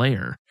fucking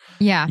lair.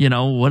 Yeah.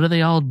 What are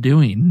they all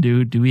doing?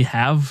 Do we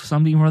have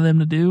something for them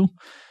to do?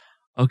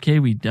 Okay,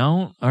 we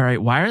don't. All right,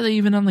 why are they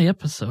even on the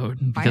episode?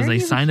 Because they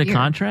signed a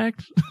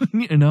contract?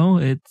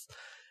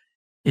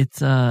 It's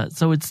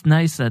so it's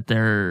nice that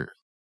they're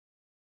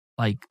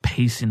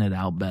pacing it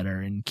out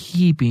better and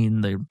keeping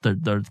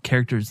the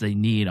characters they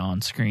need on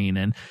screen.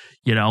 And,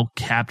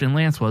 Captain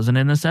Lance wasn't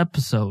in this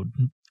episode.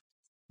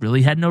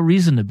 Really had no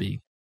reason to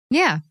be.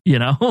 Yeah.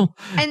 And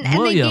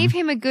they gave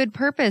him a good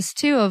purpose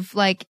too of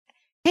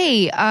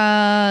hey,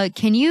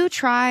 can you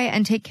try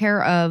and take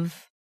care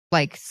of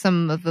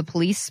some of the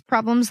police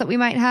problems that we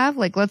might have?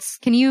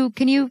 Can you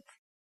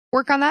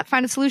work on that?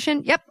 Find a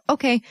solution? Yep.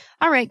 Okay.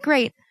 All right,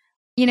 great.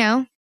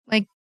 Yeah.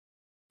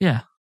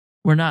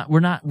 We're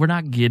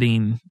not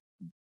getting,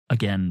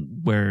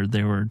 again, where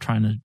they were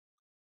trying to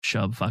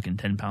shove fucking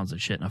 10 pounds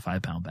of shit in a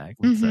 5-pound bag,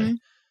 let's say.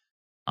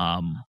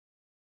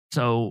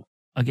 So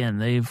again,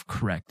 they've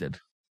corrected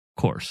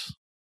course,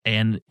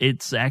 and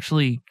it's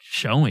actually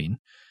showing.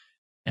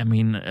 I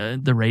mean,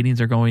 the ratings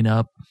are going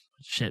up.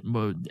 Shit,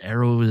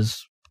 Arrow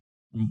is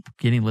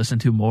getting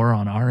listened to more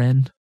on our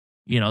end,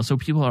 so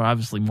people are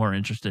obviously more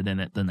interested in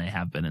it than they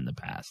have been in the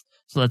past.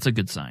 So that's a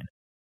good sign.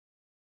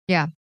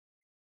 Yeah.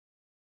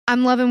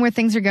 I'm loving where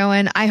things are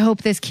going. I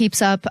hope this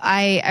keeps up.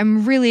 I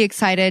am really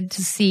excited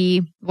to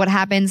see what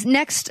happens.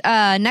 Next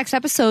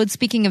episode,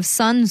 speaking of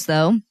sons,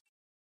 though,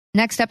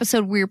 next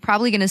episode, we're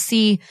probably going to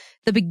see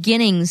the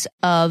beginnings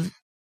of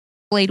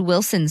Slade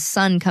Wilson's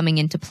son coming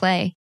into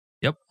play.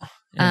 Yep.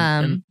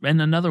 And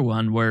another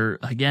one where,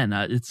 again,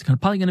 it's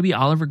probably going to be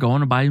Oliver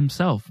going by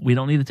himself. We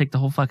don't need to take the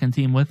whole fucking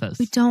team with us.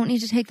 We don't need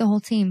to take the whole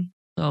team.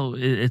 So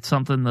it's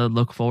something to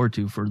look forward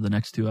to for the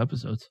next 2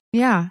 episodes.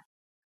 Yeah.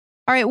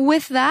 All right.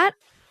 With that,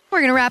 we're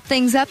going to wrap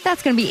things up.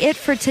 That's going to be it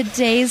for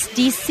today's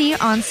DC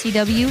on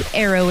CW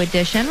Arrow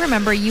edition.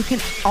 Remember, you can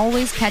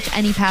always catch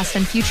any past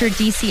and future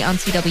DC on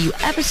CW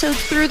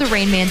episodes through the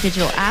Rain Man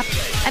digital app.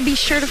 And be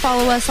sure to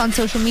follow us on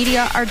social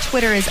media. Our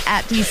Twitter is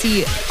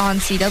 @DC on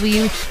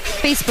CW,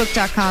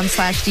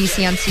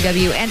 Facebook.com/DC on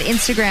CW, and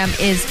Instagram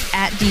is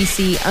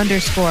 @DC_on_CW.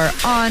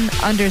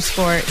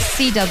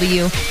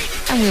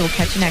 And we will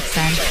catch you next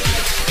time.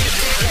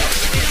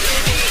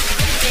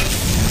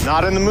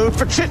 Not in the mood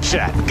for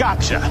chit-chat.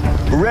 Gotcha.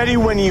 Ready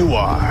when you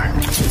are.